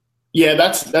cool. Yeah,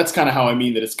 that's kind of how I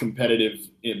mean that it's competitive,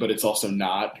 but it's also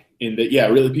not. In that, yeah,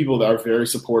 really, people that are very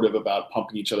supportive about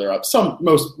pumping each other up.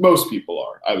 Most people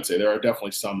are. I would say there are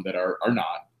definitely some that are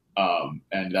not,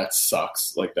 and that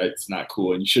sucks. That's not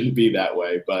cool, and you shouldn't be that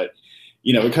way. But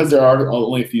because there are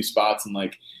only a few spots,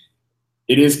 and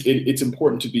it's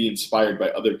important to be inspired by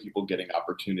other people getting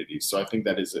opportunities. So I think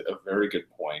that is a very good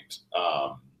point.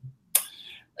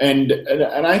 And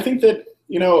I think that,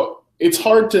 it's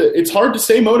hard to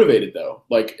stay motivated though,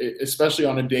 especially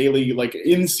on a daily,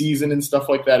 in season and stuff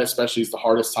like that, especially is the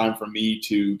hardest time for me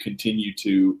to continue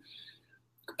to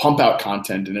pump out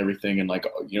content and everything. And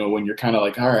when you're kind of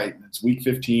all right, it's week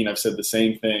 15, I've said the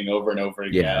same thing over and over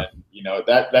again,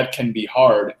 that can be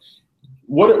hard.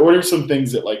 What are some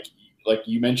things that like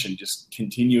you mentioned, just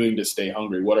continuing to stay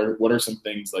hungry? What are some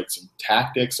things, some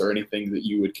tactics or anything that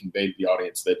you would convey to the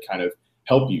audience that kind of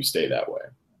help you stay that way?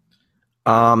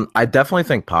 I definitely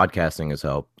think podcasting has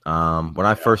helped. When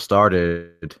I first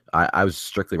started, I was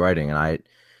strictly writing, and I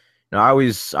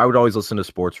would always listen to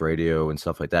sports radio and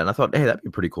stuff like that. And I thought, hey, that'd be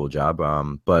a pretty cool job.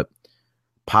 But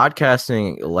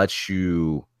podcasting lets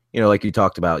you, like you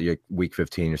talked about your week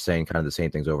 15, you're saying kind of the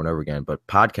same things over and over again, but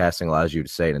podcasting allows you to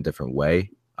say it in a different way.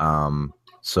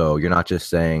 So you're not just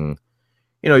saying,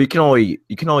 you can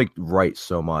only write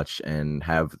so much and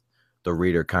have the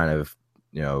reader kind of,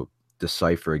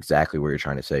 decipher exactly what you're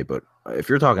trying to say. But if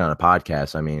you're talking on a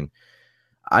podcast, I mean,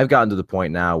 I've gotten to the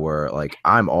point now where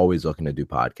I'm always looking to do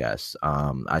podcasts.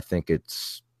 I think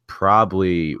it's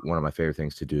probably one of my favorite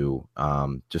things to do,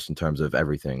 just in terms of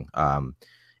everything.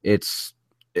 It's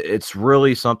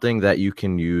really something that you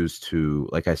can use to,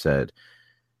 like I said,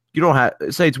 you don't have,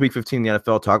 say it's week 15 in the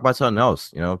NFL, talk about something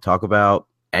else, talk about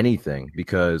anything,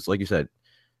 because like you said,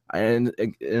 and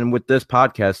with this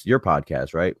podcast, your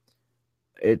podcast, right?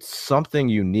 It's something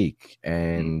unique,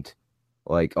 and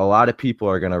a lot of people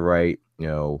are going to write,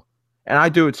 and I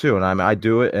do it too. And I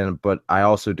do it. But I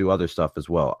also do other stuff as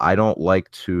well. I don't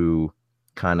like to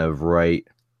kind of write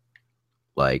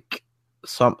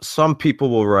some people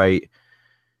will write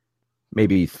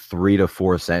maybe 3 to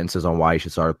 4 sentences on why you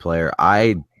should start a player.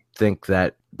 I think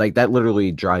that that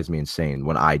literally drives me insane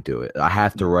when I do it. I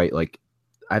have to write,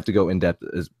 I have to go in depth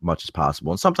as much as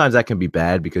possible. And sometimes that can be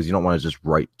bad because you don't want to just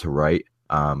write to write.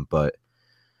 But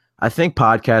I think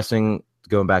podcasting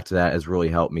going back to that has really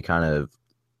helped me kind of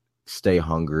stay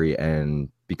hungry, and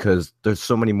because there's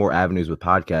so many more avenues with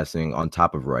podcasting on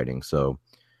top of writing. So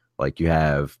like you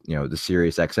have, the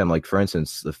Sirius XM, like for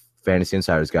instance, the Fantasy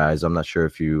Insiders guys. I'm not sure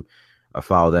if you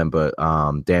follow them, but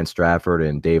Dan Stratford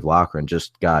and Dave Loughran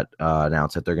just got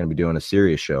announced that they're going to be doing a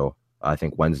Sirius show, I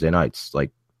think Wednesday nights.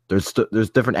 Like there's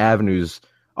different avenues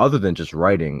other than just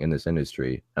writing in this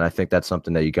industry. And I think that's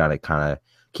something that you got to kind of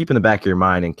keep in the back of your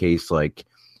mind in case like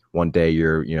one day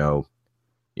you're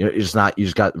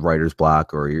just got writer's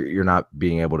block, or you're not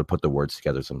being able to put the words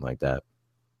together, something like that.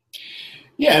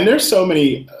 Yeah, and there's so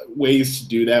many ways to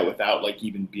do that without like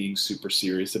even being super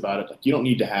serious about it. Like you don't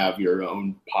need to have your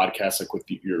own podcast like with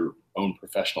your own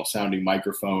professional sounding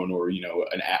microphone, or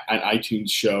an iTunes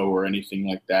show or anything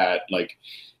like that. Like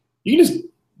you can just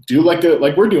do like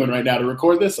we're doing right now to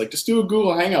record this. Like just do a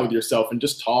Google Hangout with yourself and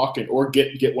just talk, or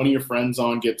get one of your friends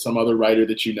on, get some other writer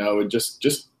that and just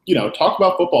talk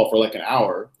about football for like an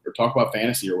hour, or talk about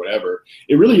fantasy or whatever.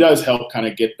 It really does help kind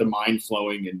of get the mind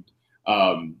flowing.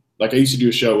 And like I used to do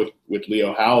a show with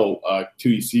Leo Howell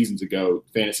 2 seasons ago,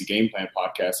 Fantasy Game Plan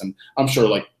podcast, and I'm sure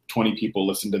like 20 people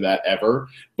listened to that ever,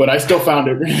 but I still found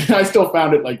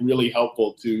it like really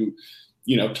helpful to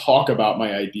talk about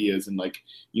my ideas and like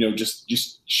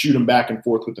just shoot them back and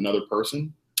forth with another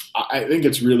person. I think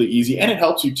it's really easy, and it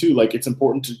helps you too. Like it's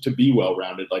important to be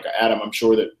well-rounded. Like Adam, I'm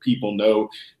sure that people know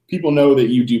that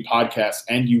you do podcasts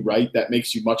and you write. That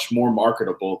makes you much more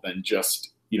marketable than just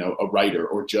a writer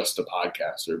or just a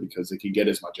podcaster, because they can get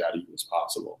as much out of you as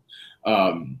possible.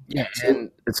 And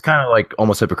it's kind of like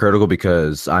almost hypocritical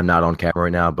because I'm not on camera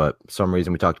right now, but for some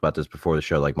reason we talked about this before the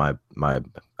show, like my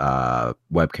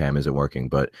webcam isn't working,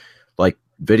 but like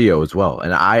video as well.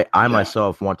 And I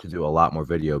myself want to do a lot more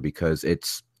video, because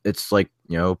it's like,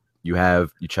 you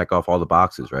check off all the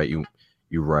boxes, right? You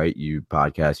write, you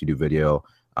podcast, you do video.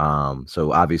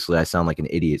 So obviously I sound like an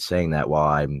idiot saying that while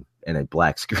I'm in a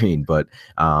black screen, but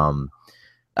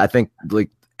I think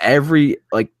like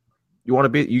you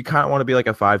kind of want to be like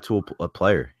a 5-tool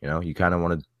player, you kind of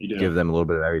want to give them a little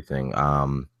bit of everything.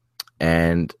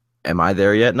 And am I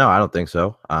there yet? No, I don't think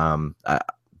so.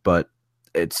 But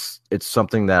it's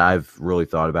something that I've really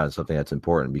thought about, and something that's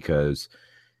important, because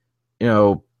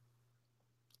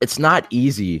it's not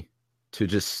easy to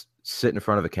just sit in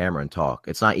front of a camera and talk.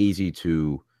 It's not easy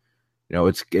to,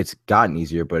 it's gotten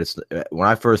easier, but it's when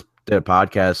I first did a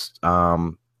podcast,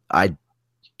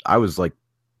 I was like,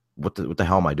 what the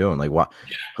hell am I doing? Like what?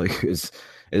 Like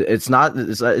it's not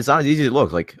as easy as it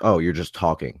looks. Like, oh, you're just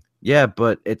talking. Yeah,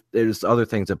 but there's other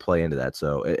things that play into that.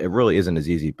 So it really isn't as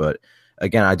easy. But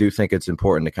again, I do think it's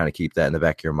important to kind of keep that in the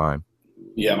back of your mind.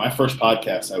 Yeah, my first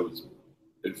podcast, I was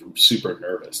super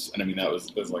nervous, and I mean that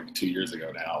was like 2 years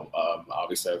ago now.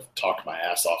 Obviously I've talked my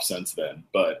ass off since then,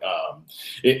 but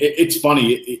it's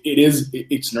funny.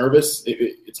 It's nervous.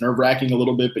 It's nerve-wracking a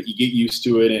little bit, but you get used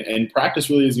to it, and practice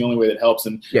really is the only way that helps.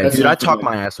 And yeah, dude, I talk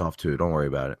my ass off too. Don't worry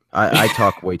about it. I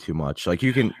talk way too much. Like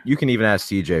you can even ask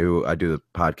CJ, who I do the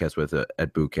podcast with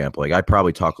at Bootcamp. Like I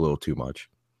probably talk a little too much.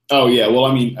 Oh, yeah. Well,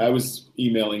 I mean, I was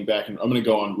emailing back, and I'm going to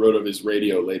go on Roto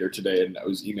Radio later today, and I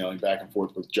was emailing back and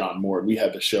forth with John Moore. We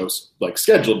had the show like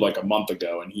scheduled like a month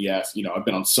ago, and he asked, I've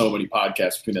been on so many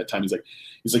podcasts between that time. He's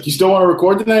like, you still want to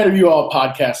record tonight, or you all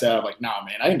podcast out? I'm like, nah,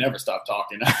 man, I never stop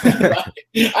talking.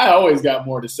 I always got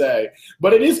more to say.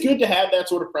 But it is good to have that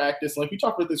sort of practice. Like we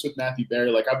talked about this with Matthew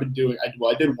Berry. Like I've been doing,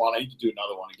 I did one. I need to do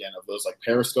another one again of those like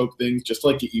Periscope things, just to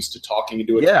like get used to talking and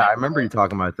doing. Yeah, I remember you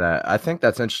talking about that. I think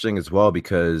that's interesting as well,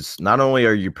 because not only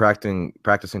are you practicing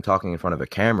talking in front of a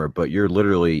camera, but you're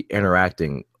literally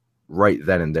interacting right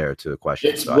then and there to the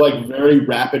question. It's like very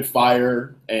rapid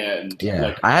fire, and yeah,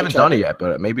 like, I haven't done it yet,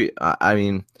 but maybe I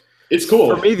mean, it's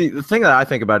cool. For me, the thing that I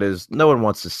think about is no one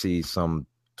wants to see some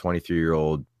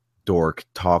 23-year-old dork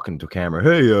talking to camera.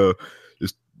 Hey,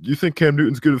 you think Cam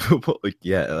Newton's good at football? Like,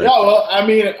 yeah. Like, yeah, well, I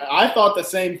mean, I thought the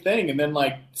same thing, and then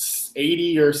like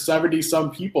 80 or 70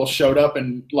 some people showed up,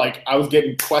 and like I was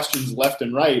getting questions left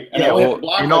and right. And yeah,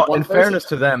 well, in fairness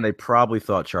to them, they probably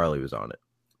thought Charlie was on it.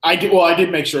 I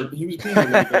did make sure he was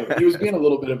being a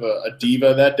little bit of a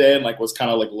diva that day, and like was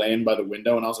kind of like laying by the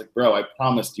window, and I was like, bro, I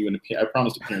promised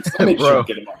appearance. I made sure to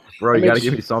get him on. Bro, you got to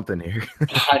give me something here.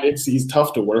 He's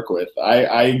tough to work with.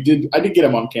 I did get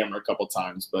him on camera a couple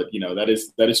times, but that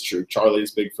is true. Charlie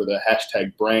is big for the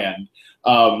hashtag brand.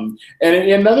 And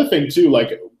another thing too,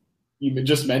 like you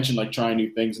just mentioned, like trying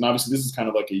new things, and obviously this is kind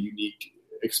of like a unique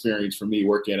experience for me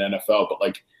working at NFL. But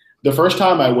like the first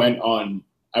time I went on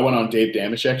Dave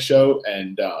Dameshek's show,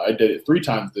 and I did it 3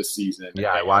 times this season.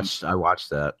 Yeah, I watched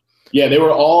that. Yeah, they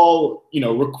were all,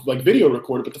 like video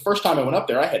recorded. But the first time I went up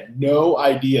there, I had no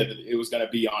idea that it was going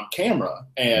to be on camera.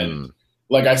 And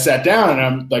like I sat down and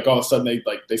I'm like, all of a sudden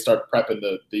they start prepping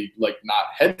the like not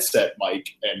headset mic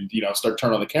and, start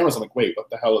turning on the cameras. I'm like, wait, what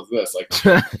the hell is this? Like,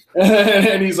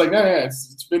 and he's like, no,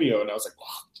 it's video. And I was like, wow,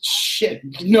 shit,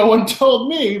 no one told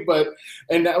me.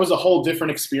 And that was a whole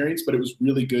different experience, but it was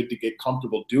really good to get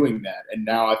comfortable doing that. And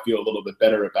now I feel a little bit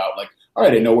better about like, all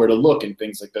right, I know where to look and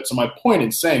things like that. So my point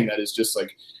in saying that is just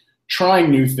like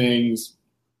trying new things,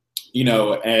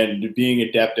 and being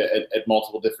adept at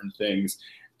multiple different things.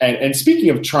 And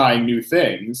speaking of trying new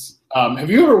things,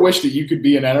 have you ever wished that you could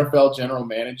be an NFL general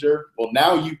manager? Well,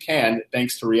 now you can,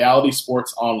 thanks to Reality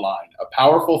Sports Online, a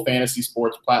powerful fantasy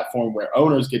sports platform where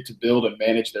owners get to build and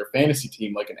manage their fantasy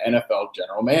team like an NFL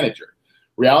general manager.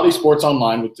 Reality Sports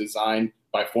Online was designed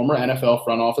by former NFL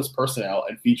front office personnel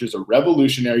and features a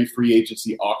revolutionary free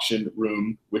agency auction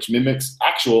room which mimics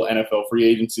actual NFL free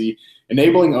agency,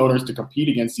 enabling owners to compete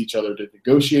against each other to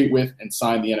negotiate with and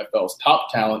sign the NFL's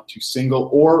top talent to single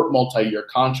or multi-year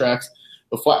contracts.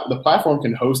 The platform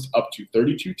can host up to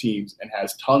 32 teams and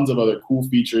has tons of other cool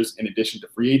features in addition to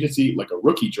free agency, like a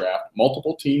rookie draft,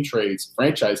 multiple team trades,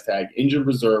 franchise tag, injured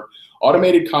reserve,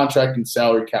 automated contract and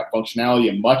salary cap functionality,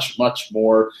 and much, much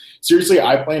more. Seriously,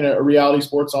 I play in a Reality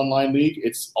Sports Online league.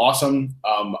 It's awesome.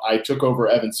 I took over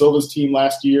Evan Silva's team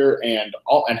last year and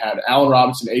had Allen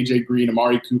Robinson, AJ Green,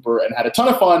 Amari Cooper, and had a ton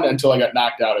of fun until I got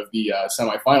knocked out of the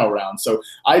semifinal round. So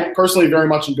I personally very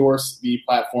much endorse the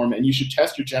platform, and you should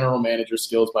test your general manager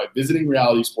skills by visiting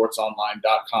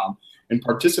realitysportsonline.com and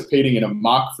participating in a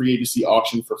mock free agency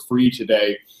auction for free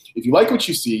today. If you like what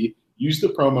you see, use the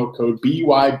promo code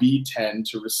BYB10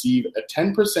 to receive a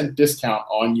 10% discount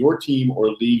on your team or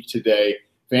league today.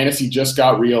 Fantasy just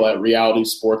got real at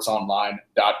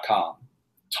realitysportsonline.com.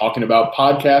 Talking about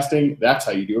podcasting, that's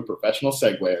how you do a professional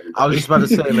segue, everybody. I was just about to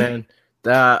say, man,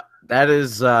 that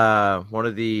is one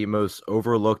of the most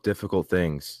overlooked difficult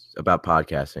things about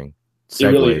podcasting. Segues. It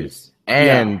really is.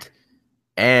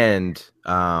 And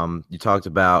you talked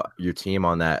about your team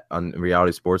on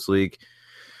Reality Sports League.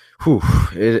 Whew,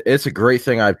 it's a great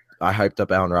thing. I hyped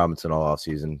up Allen Robinson all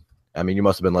offseason. I mean, you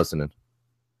must have been listening.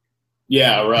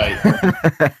 Yeah,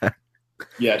 right.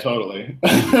 Yeah, totally.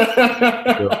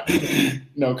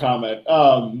 No comment.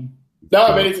 No,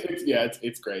 I mean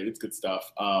it's great. It's good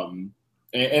stuff.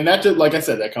 And that just, like I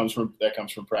said, that comes from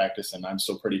practice, and I'm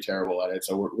still pretty terrible at it.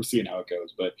 So we're seeing how it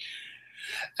goes. But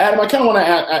Adam, I kind of want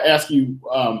to ask you.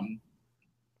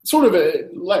 Sort of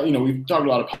we've talked a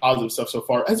lot of positive stuff so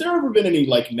far. Has there ever been any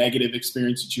like negative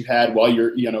experience that you had while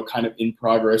you're, kind of in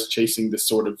progress chasing this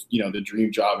sort of, the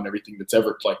dream job and everything that's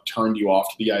ever like turned you off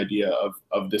to the idea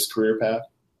of this career path?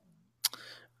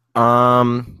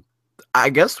 I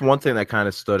guess one thing that kind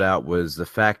of stood out was the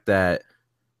fact that,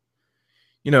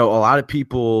 a lot of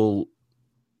people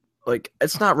like,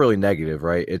 it's not really negative,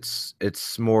 right? It's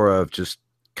more of just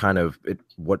kind of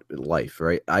what life,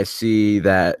 right? I see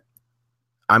that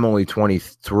I'm only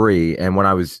 23, and when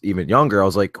I was even younger, I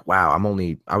was like, wow,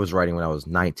 I was writing when I was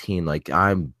 19. Like,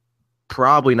 I'm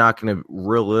probably not going to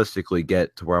realistically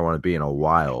get to where I want to be in a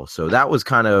while. So that was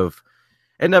kind of,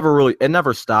 it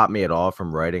never stopped me at all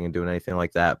from writing and doing anything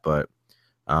like that. But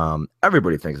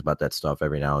everybody thinks about that stuff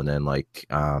every now and then. Like,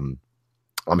 I'm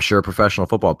sure professional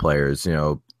football players,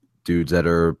 dudes that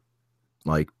are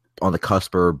like on the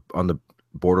cusp or on the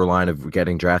borderline of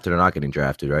getting drafted or not getting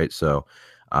drafted, right? So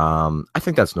I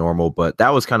think that's normal, but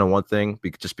that was kind of one thing,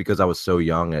 just because I was so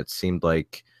young, it seemed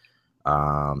like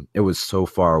it was so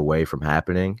far away from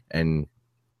happening, and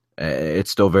it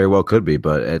still very well could be,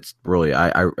 but it's really,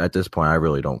 I at this point, I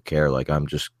really don't care. Like, I'm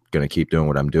just going to keep doing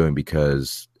what I'm doing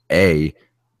because I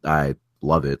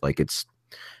love it. Like,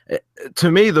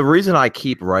 to me, the reason I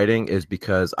keep writing is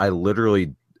because it's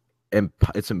literally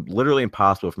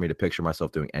impossible for me to picture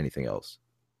myself doing anything else.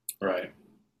 Right.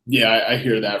 Yeah, I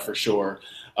hear that for sure.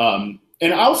 And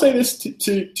I'll say this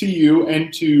to you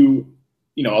and to,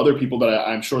 other people, but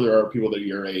I'm sure there are people that are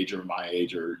your age or my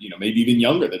age or, maybe even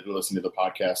younger that are listening to the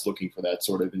podcast looking for that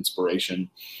sort of inspiration.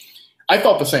 I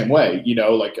felt the same way,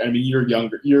 like, I mean, you're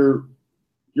younger, you're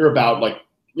about like,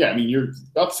 yeah, I mean, you're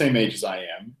about the same age as I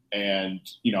am. And,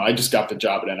 I just got the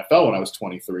job at NFL when I was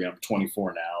 23. I'm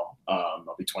 24 now.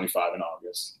 I'll be 25 in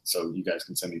August. So you guys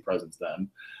can send me presents then.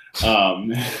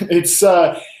 It's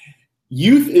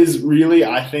youth is really,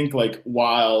 I think, like,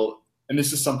 while, and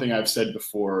this is something I've said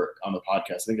before on the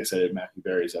podcast, I think I said it in Matthew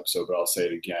Berry's episode, but I'll say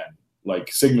it again.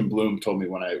 Like, Sigmund Bloom told me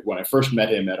when I first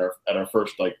met him at our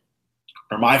first, like,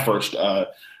 or my first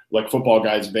like Football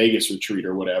Guys Vegas retreat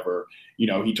or whatever,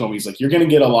 he told me, he's like, you're going to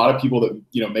get a lot of people that,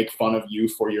 make fun of you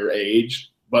for your age,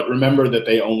 but remember that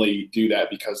they only do that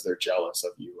because they're jealous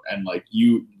of you. And like,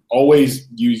 you always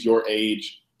use your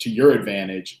age to your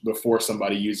advantage before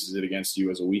somebody uses it against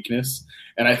you as a weakness.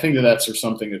 And I think that that's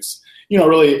something that's,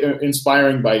 really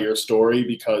inspiring by your story,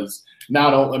 because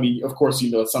of course,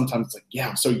 sometimes it's like, yeah,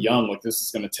 I'm so young, like this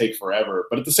is going to take forever.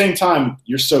 But at the same time,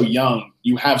 you're so young,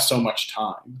 you have so much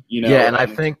time, Yeah. And I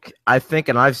think,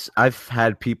 and I've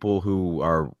had people who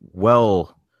are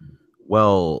well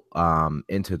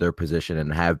into their position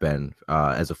and have been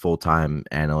as a full-time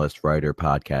analyst, writer,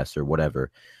 podcaster,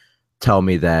 whatever, tell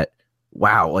me that,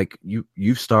 wow, like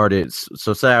you started.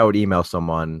 So say I would email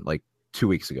someone like 2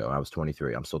 weeks ago. I was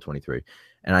 23. I'm still 23.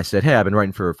 And I said, hey, I've been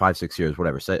writing for 5-6 years,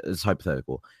 whatever. Say it's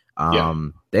hypothetical. A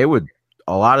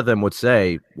lot of them would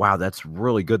say, wow, that's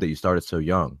really good that you started so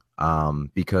young.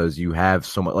 Because you have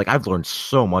so much, like I've learned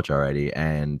so much already,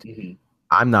 and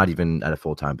I'm not even at a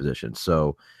full-time position.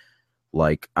 So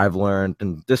like I've learned,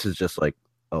 and this is just like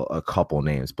a couple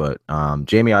names, but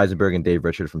Jamie Eisenberg and Dave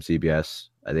Richard from CBS,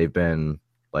 they've been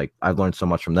like, I've learned so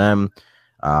much from them.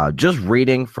 Just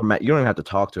reading from, you don't even have to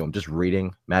talk to them. Just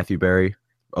reading Matthew Berry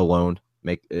alone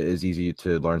is easy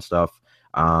to learn stuff.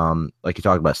 Like you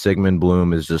talked about, Sigmund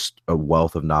Bloom is just a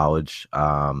wealth of knowledge.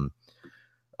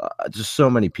 Just so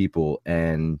many people,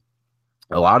 and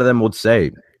a lot of them would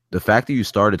say the fact that you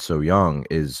started so young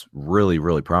is really,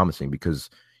 really promising, because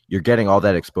you're getting all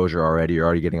that exposure already. You're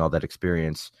already getting all that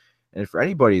experience. And for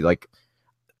anybody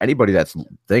that's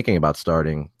thinking about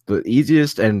starting, the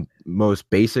easiest and most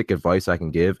basic advice I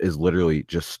can give is literally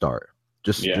just start.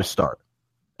 Just start.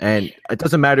 And it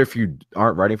doesn't matter if you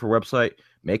aren't writing for a website,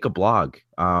 make a blog.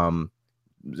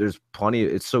 There's plenty.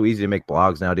 It's so easy to make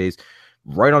blogs nowadays.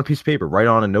 Write on a piece of paper, write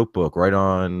on a notebook, write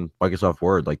on Microsoft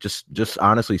Word. Like just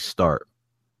honestly start.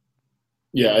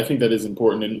 Yeah, I think that is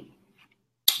important. And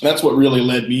that's what really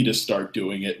led me to start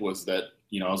doing it, was that,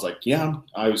 I was like,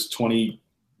 I was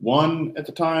 21 at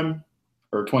the time,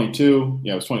 or 22.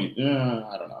 Yeah, I was 20.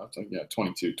 I don't know.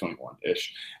 22,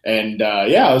 21-ish. And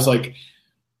I was like,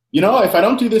 if I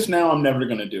don't do this now, I'm never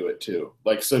going to do it too.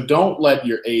 Like, so don't let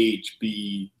your age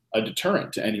be a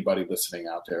deterrent to anybody listening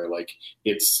out there. Like,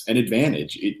 it's an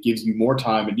advantage. It gives you more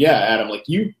time. And yeah, Adam, like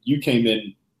you came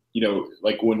in,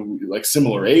 like when like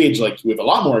similar age, like with a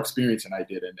lot more experience than I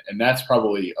did. And that's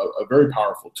probably a very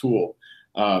powerful tool.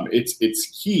 It's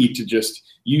key to just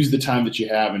use the time that you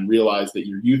have and realize that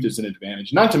your youth is an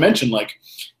advantage. Not to mention, like,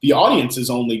 the audience is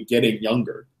only getting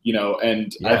younger,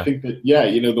 and I think that,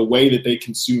 the way that they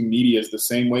consume media is the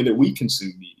same way that we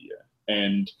consume media.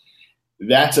 And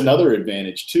that's another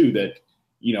advantage too, that,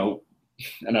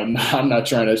 and I'm not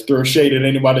trying to throw shade at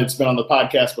anybody that's been on the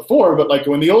podcast before, but like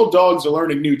when the old dogs are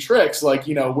learning new tricks, like,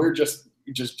 we're just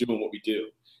doing what we do.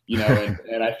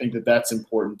 And I think that that's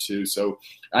important too. So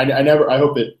I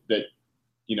hope that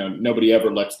nobody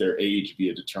ever lets their age be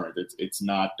a deterrent. It's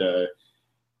not a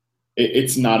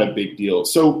big deal.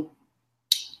 So,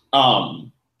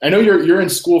 I know you're in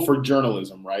school for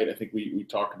journalism, right? I think we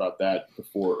talked about that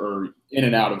before, or in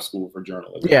and out of school for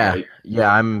journalism. Yeah. Right?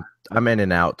 Yeah. I'm in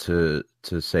and out to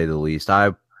say the least.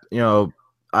 I've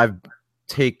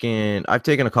taken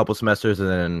a couple semesters, and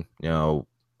then,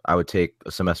 I would take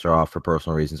a semester off for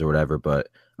personal reasons or whatever, but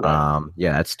right.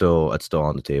 it's still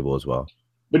on the table as well.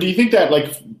 But do you think that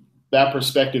like that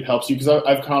perspective helps you? Because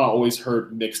I've kind of always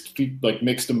heard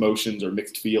mixed emotions or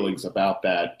mixed feelings about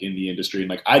that in the industry. And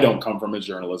like, I don't come from a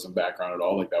journalism background at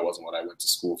all. Like, that wasn't what I went to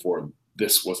school for.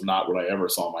 This was not what I ever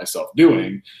saw myself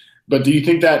doing. But do you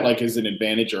think that like is an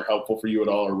advantage or helpful for you at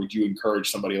all? Or would you encourage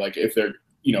somebody, like, if they're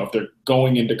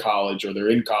going into college, or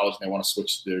they're in college and they want to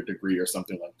switch their degree or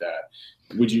something like that,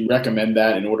 would you recommend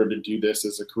that in order to do this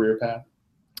as a career path?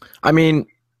 I mean,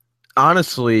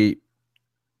 honestly,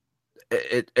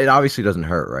 it obviously doesn't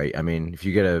hurt, right? I mean, if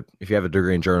you have a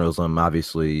degree in journalism,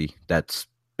 obviously that's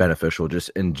beneficial just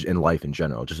in life in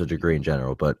general, just a degree in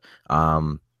general. But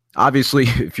obviously,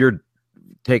 if you're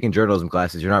taking journalism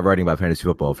classes, you're not writing about fantasy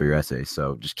football for your essays.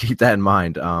 So just keep that in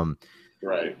mind.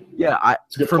 Right. Yeah.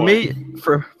 For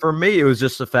me, it was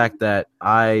just the fact that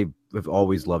I have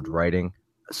always loved writing.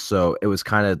 So it was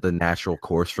kind of the natural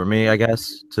course for me, I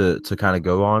guess, to kind of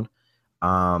go on.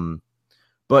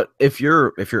 But if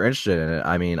you're interested in it,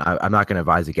 I mean, I'm not going to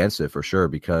advise against it for sure,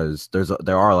 because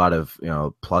there are a lot of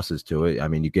pluses to it. I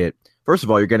mean, first of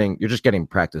all, you're just getting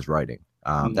practice writing.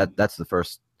 That's the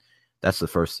first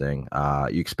thing.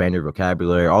 You expand your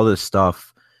vocabulary, all this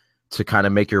stuff to kind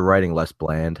of make your writing less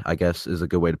bland, I guess is a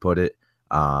good way to put it.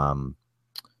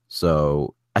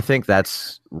 So I think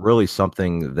that's really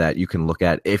something that you can look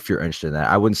at if you're interested in that.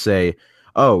 I wouldn't say,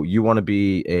 oh, you want to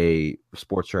be a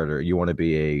sports writer, you want to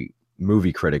be a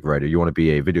movie critic writer, you want to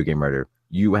be a video game writer.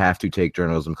 you have to take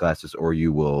journalism classes or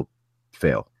you will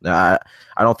fail. Now,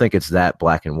 I don't think it's that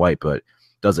black and white, but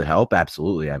does it help?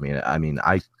 Absolutely. I mean,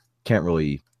 I can't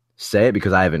really say it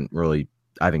because I haven't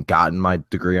gotten my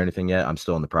degree or anything yet. I'm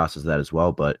still in the process of that as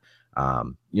well. But,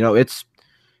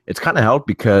 it's kind of helped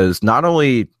because not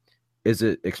only is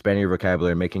it expanding your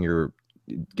vocabulary,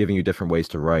 giving you different ways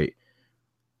to write,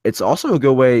 it's also a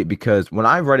good way because when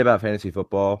I write about fantasy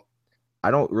football, I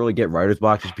don't really get writer's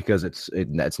block just because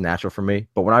it's natural for me.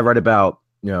 But when I write about,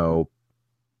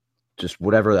 just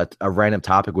whatever that a random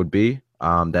topic would be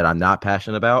that I'm not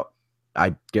passionate about,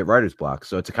 I get writer's block.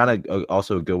 So it's a kind of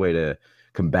also a good way to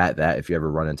combat that if you ever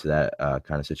run into that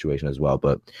kind of situation as well.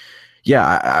 But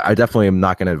yeah, I definitely am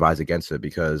not going to advise against it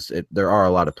because there are a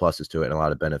lot of pluses to it and a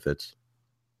lot of benefits.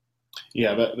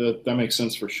 Yeah, that makes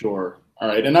sense for sure. All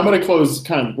right, and I'm going to close.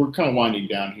 We're kind of winding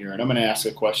down here, and I'm going to ask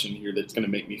a question here that's going to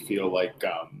make me feel like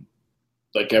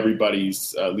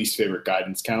everybody's least favorite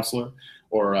guidance counselor,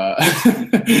 or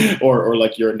or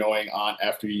like your annoying aunt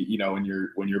after when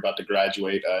you're about to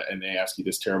graduate and they ask you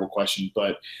this terrible question.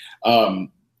 But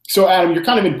so Adam, you're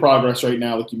kind of in progress right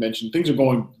now, like you mentioned. Things are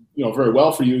going very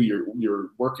well for you. You're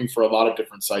working for a lot of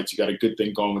different sites. You got a good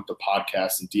thing going with the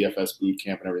podcast and DFS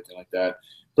Bootcamp and everything like that.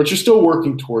 But you're still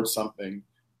working towards something.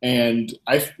 And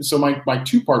so my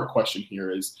two-part question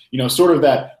here is, sort of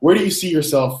that, where do you see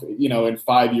yourself, in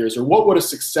 5 years, or what would a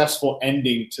successful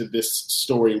ending to this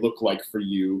story look like for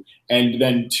you? And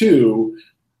then two,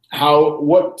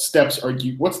 what's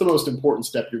the most important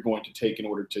step you're going to take in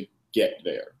order to get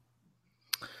there?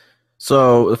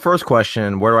 So the first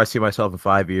question, where do I see myself in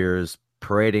 5 years?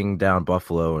 Parading down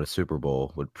Buffalo in a Super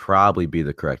Bowl would probably be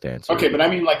the correct answer. Okay, but I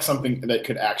mean like something that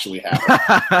could actually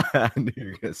happen. I knew you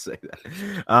were going to say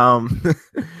that.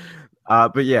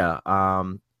 But yeah,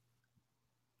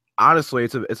 honestly,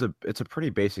 it's a pretty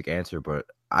basic answer, but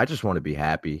I just want to be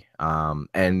happy.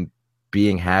 And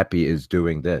being happy is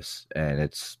doing this, and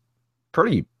it's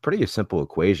pretty a simple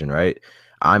equation, right?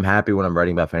 I'm happy when I'm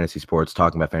writing about fantasy sports,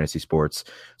 talking about fantasy sports,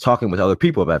 talking with other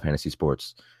people about fantasy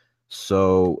sports.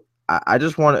 So I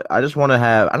just want to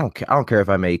have. I don't care if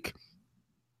I make,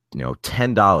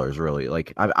 $10 really.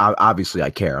 Like I obviously I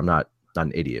care. I'm not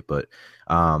an idiot, but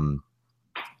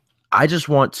I just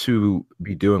want to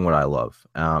be doing what I love.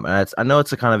 And I know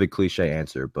it's a kind of a cliche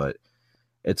answer, but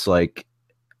it's like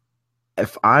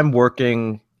if I'm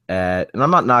working and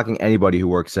I'm not knocking anybody who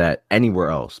works at anywhere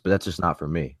else, but that's just not for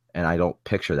me. And I don't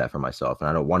picture that for myself, and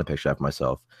I don't want to picture that for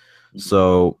myself. Mm-hmm.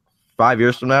 So 5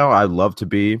 years from now, I'd love to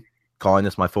be calling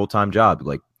this my full-time job,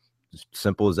 like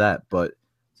simple as that. But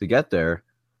to get there,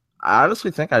 I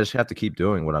honestly think I just have to keep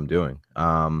doing what I'm doing.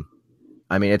 I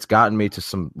mean, it's gotten me to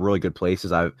some really good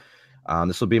places.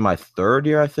 This will be my third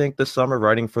year, I think, this summer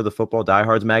writing for the Football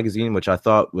Diehards magazine, which I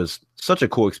thought was such a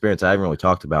cool experience I haven't really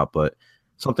talked about, but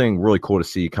something really cool to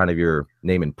see kind of your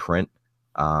name in print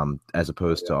as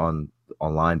opposed to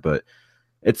online. But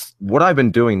it's what I've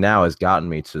been doing now has gotten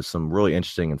me to some really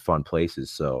interesting and fun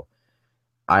places. So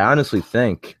I honestly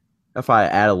think if I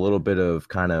add a little bit of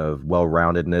kind of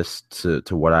well-roundedness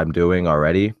to what I'm doing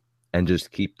already and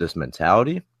just keep this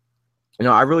mentality,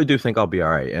 I really do think I'll be all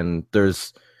right. And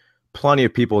there's plenty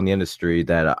of people in the industry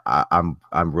that I'm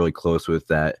really close with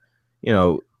that,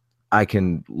 I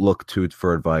can look to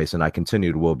for advice, and I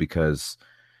continue to will, because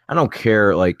I don't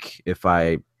care like if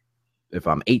I'm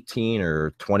 18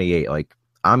 or 28, like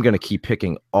I'm going to keep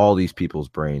picking all these people's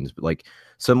brains. But like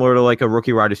similar to like a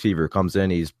rookie wide receiver comes in,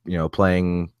 he's,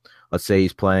 playing, let's say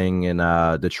he's playing in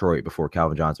Detroit before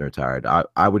Calvin Johnson retired.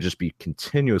 I would just be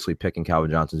continuously picking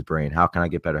Calvin Johnson's brain. How can I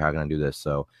get better? How can I do this?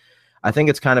 So I think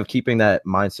it's kind of keeping that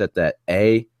mindset that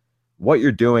A, what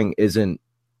you're doing isn't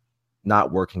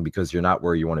not working because you're not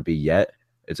where you want to be yet.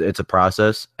 It's a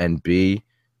process. And B,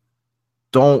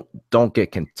 don't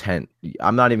get content.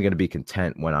 I'm not even going to be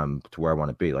content when I'm to where I want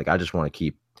to be. Like, I just want to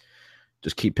keep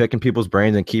picking people's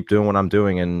brains and keep doing what I'm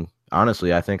doing. And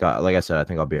honestly, I think, like I said, I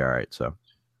think I'll be all right. So.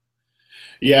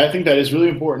 Yeah, I think that is really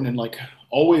important, and like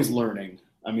always learning.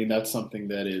 I mean, that's something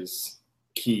that is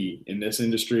key in this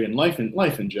industry and life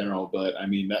in general. But I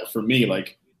mean, that for me,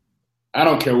 like, I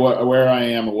don't care where I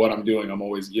am or what I'm doing. I'm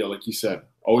always, like you said,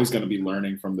 always going to be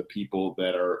learning from the people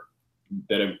that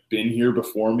have been here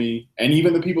before me, and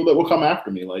even the people that will come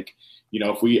after me. Like,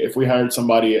 if we hired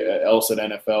somebody else at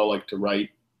NFL like to write,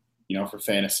 for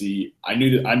fantasy, I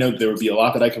know there would be a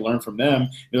lot that I can learn from them.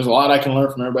 There's a lot I can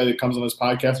learn from everybody that comes on this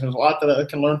podcast, and there's a lot that I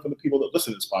can learn from the people that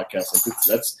listen to this podcast. Like,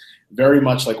 that's very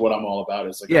much like what I'm all about.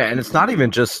 Is like, yeah, and it's not even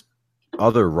just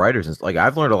other writers. It's like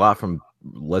I've learned a lot from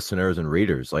listeners and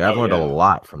readers. Like I've learned a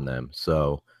lot from them.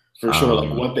 So for sure,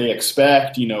 like what they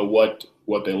expect, what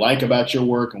what they like about your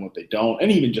work and what they don't,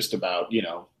 and even just about,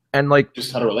 And like,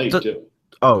 just how to relate too.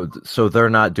 oh, so they're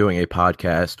not doing a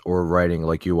podcast or writing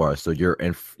like you are, so you're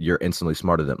instantly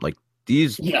smarter than them. Like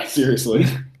Yeah, seriously.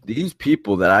 these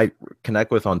people that I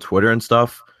connect with on Twitter and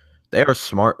stuff, they are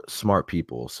smart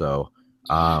people. So,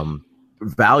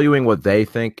 valuing what they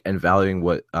think and valuing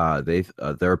what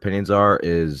their opinions are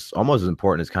is almost as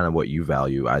important as kind of what you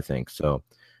value, I think. So,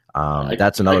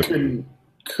 that's another.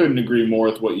 I couldn't agree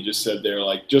more with what you just said there.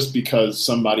 Like, just because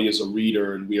somebody is a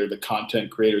reader and we are the content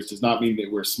creators does not mean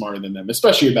that we're smarter than them,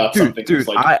 especially about something Dude, that's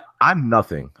like, I'm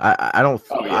nothing. I don't.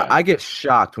 oh, yeah. I get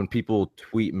shocked when people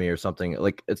tweet me or something.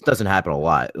 Like, it doesn't happen a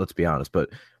lot, let's be honest. But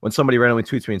when somebody randomly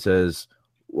tweets me and says,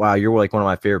 "Wow, you're like one of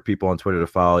my favorite people on Twitter to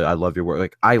follow. I love your work."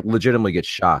 Like, I legitimately get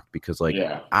shocked because, like,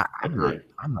 Yeah, I'm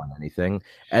not anything.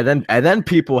 And then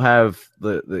people have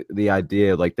the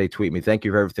idea, like, they tweet me, "Thank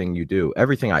you for everything you do."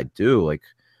 Everything I do, like,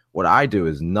 what I do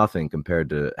is nothing compared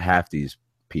to half these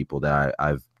people that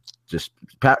I've just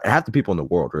half the people in the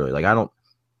world, really. Like, I don't.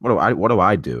 What do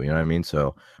I do? You know what I mean?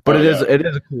 So, but it is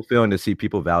a cool feeling to see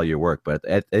people value your work. But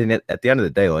at the end of the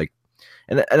day, like,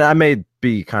 and I may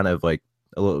be kind of like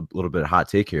a little bit of hot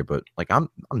take here, but like, I'm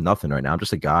nothing right now. I'm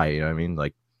just a guy. You know what I mean?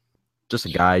 Like, just a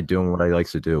guy doing what he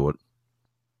likes to do.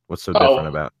 What's so different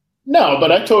about? No,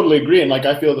 but I totally agree. And like,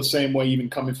 I feel the same way, even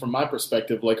coming from my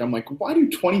perspective. Like, I'm like, why do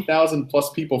 20,000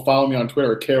 plus people follow me on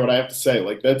Twitter or care what I have to say?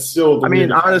 Like, that's still, I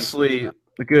mean, honestly,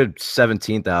 a good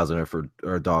 17,000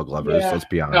 are dog lovers. Yeah. Let's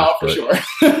be honest. No, for sure.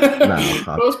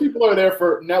 No, most people are there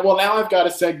for now. Well, now I've got a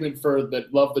segment for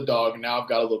that love the dog, and now I've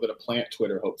got a little bit of plant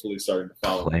Twitter. Hopefully, starting to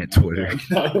follow plant Twitter.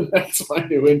 That's my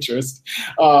new interest.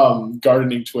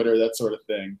 Gardening Twitter, that sort of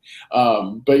thing.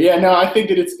 But yeah, no, I think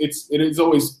that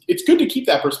it's good to keep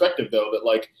that perspective though. That,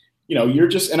 like, you're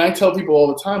just, and I tell people all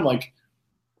the time, like,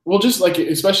 well, just like,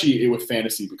 especially with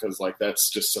fantasy, because like that's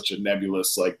just such a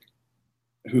nebulous, like,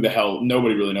 who the hell,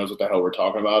 nobody really knows what the hell we're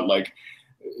talking about. Like,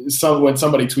 when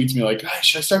somebody tweets me like,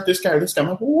 should I start this guy or this guy? I'm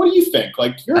like, well, what do you think?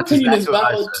 Like, your opinion is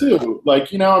valid too.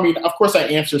 Like, I mean, of course I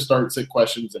answer start-sit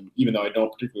questions, and even though I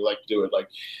don't particularly like to do it, like,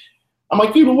 I'm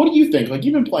like, people, what do you think? Like,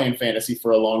 you've been playing fantasy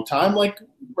for a long time. Like,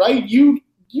 right? You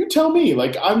tell me.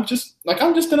 Like, I'm just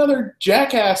another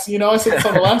jackass. I said this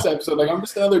on the last episode. Like, I'm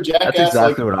just another jackass. That's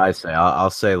exactly what I say.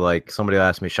 I'll say, like, somebody will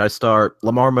ask me, should I start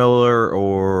Lamar Miller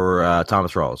or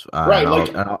Thomas Rawls? Right.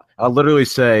 I'll literally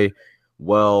say,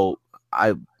 well,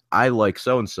 I like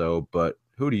so and so, but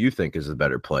who do you think is a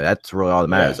better play? That's really all that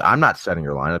matters. Yeah. I'm not setting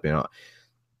your lineup,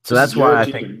 So that's why I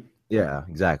think, yeah,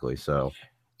 exactly. So,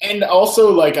 and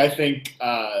also, like, I think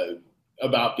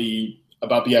about the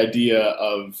idea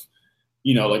of,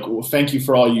 like, well, thank you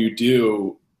for all you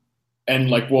do.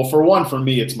 And like, well, for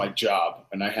me, it's my job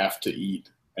and I have to eat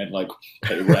and like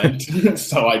pay rent.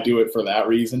 So I do it for that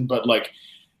reason. But like,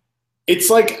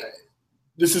 it's like,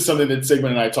 this is something that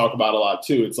Sigmund and I talk about a lot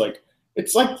too. It's like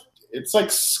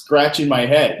scratching my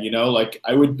head, like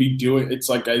I would be doing, it's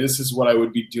like, this is what I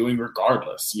would be doing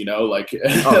regardless, like,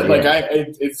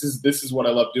 this is what I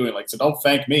love doing. Like, so don't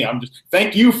thank me.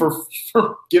 Thank you for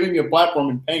giving me a platform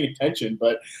and paying attention.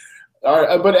 But all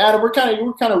right, but Adam, we're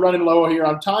kind of running low here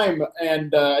on time,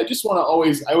 and I just want to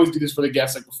I always do this for the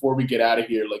guests, like, before we get out of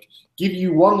here, like, give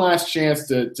you one last chance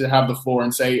to have the floor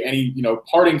and say any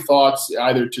parting thoughts,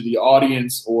 either to the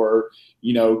audience or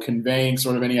conveying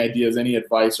sort of any ideas, any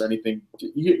advice or anything.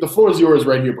 The floor is yours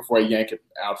right here before I yank it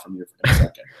out from you for a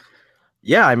second.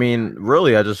 Yeah, I mean,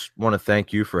 really, I just want to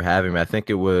thank you for having me. I think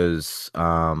it was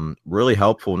really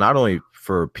helpful, not only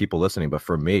for people listening, but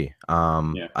for me.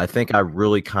 I think I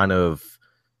really kind of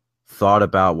thought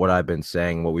about what I've been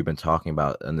saying, what we've been talking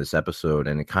about in this episode,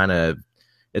 and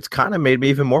it's kind of made me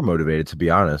even more motivated, to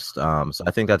be honest. So I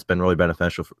think that's been really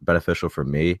beneficial for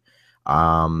me.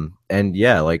 And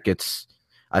yeah, like,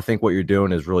 I think what you're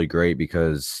doing is really great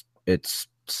because it's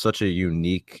such a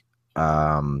unique,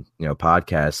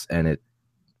 podcast, and it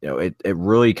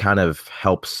really kind of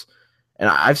helps. And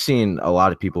I've seen a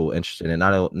lot of people interested in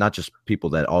not just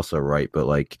people that also write, but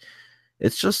like,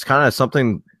 it's just kind of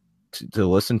something to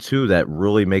listen to that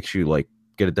really makes you like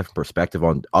get a different perspective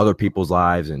on other people's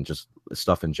lives and just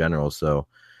stuff in general. So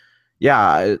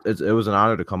yeah, it was an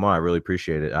honor to come on. I really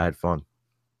appreciate it. I had fun.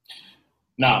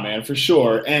 Nah, man, for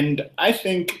sure. And I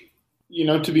think,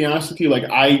 to be honest with you, like,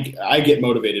 I get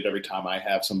motivated every time I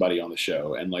have somebody on the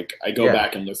show, and like, I go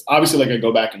back and listen. Obviously, like, I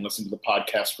go back and listen to the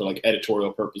podcast for like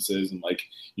editorial purposes and like,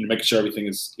 making sure everything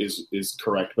is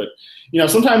correct. But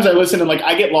sometimes I listen and like,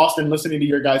 I get lost in listening to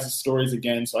your guys' stories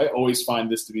again. So I always find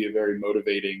this to be a very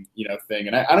motivating, thing.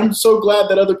 And I'm so glad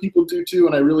that other people do too.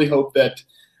 And I really hope that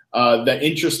that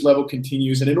interest level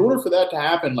continues. And in order for that to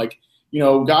happen, like,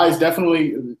 guys,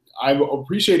 definitely, I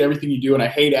appreciate everything you do, and I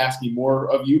hate asking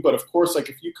more of you. But of course, like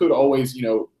if you could always,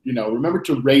 remember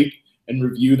to rate and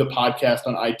review the podcast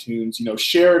on iTunes.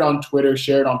 Share it on Twitter,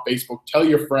 share it on Facebook, tell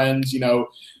your friends.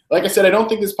 Like I said, I don't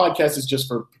think this podcast is just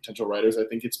for potential writers. I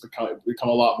think it's become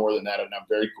a lot more than that, and I'm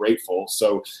very grateful.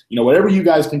 So, whatever you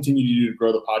guys continue to do to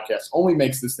grow the podcast only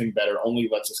makes this thing better, only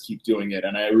lets us keep doing it,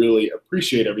 and I really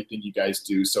appreciate everything you guys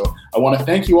do. So I want to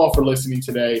thank you all for listening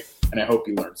today, and I hope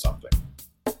you learned something.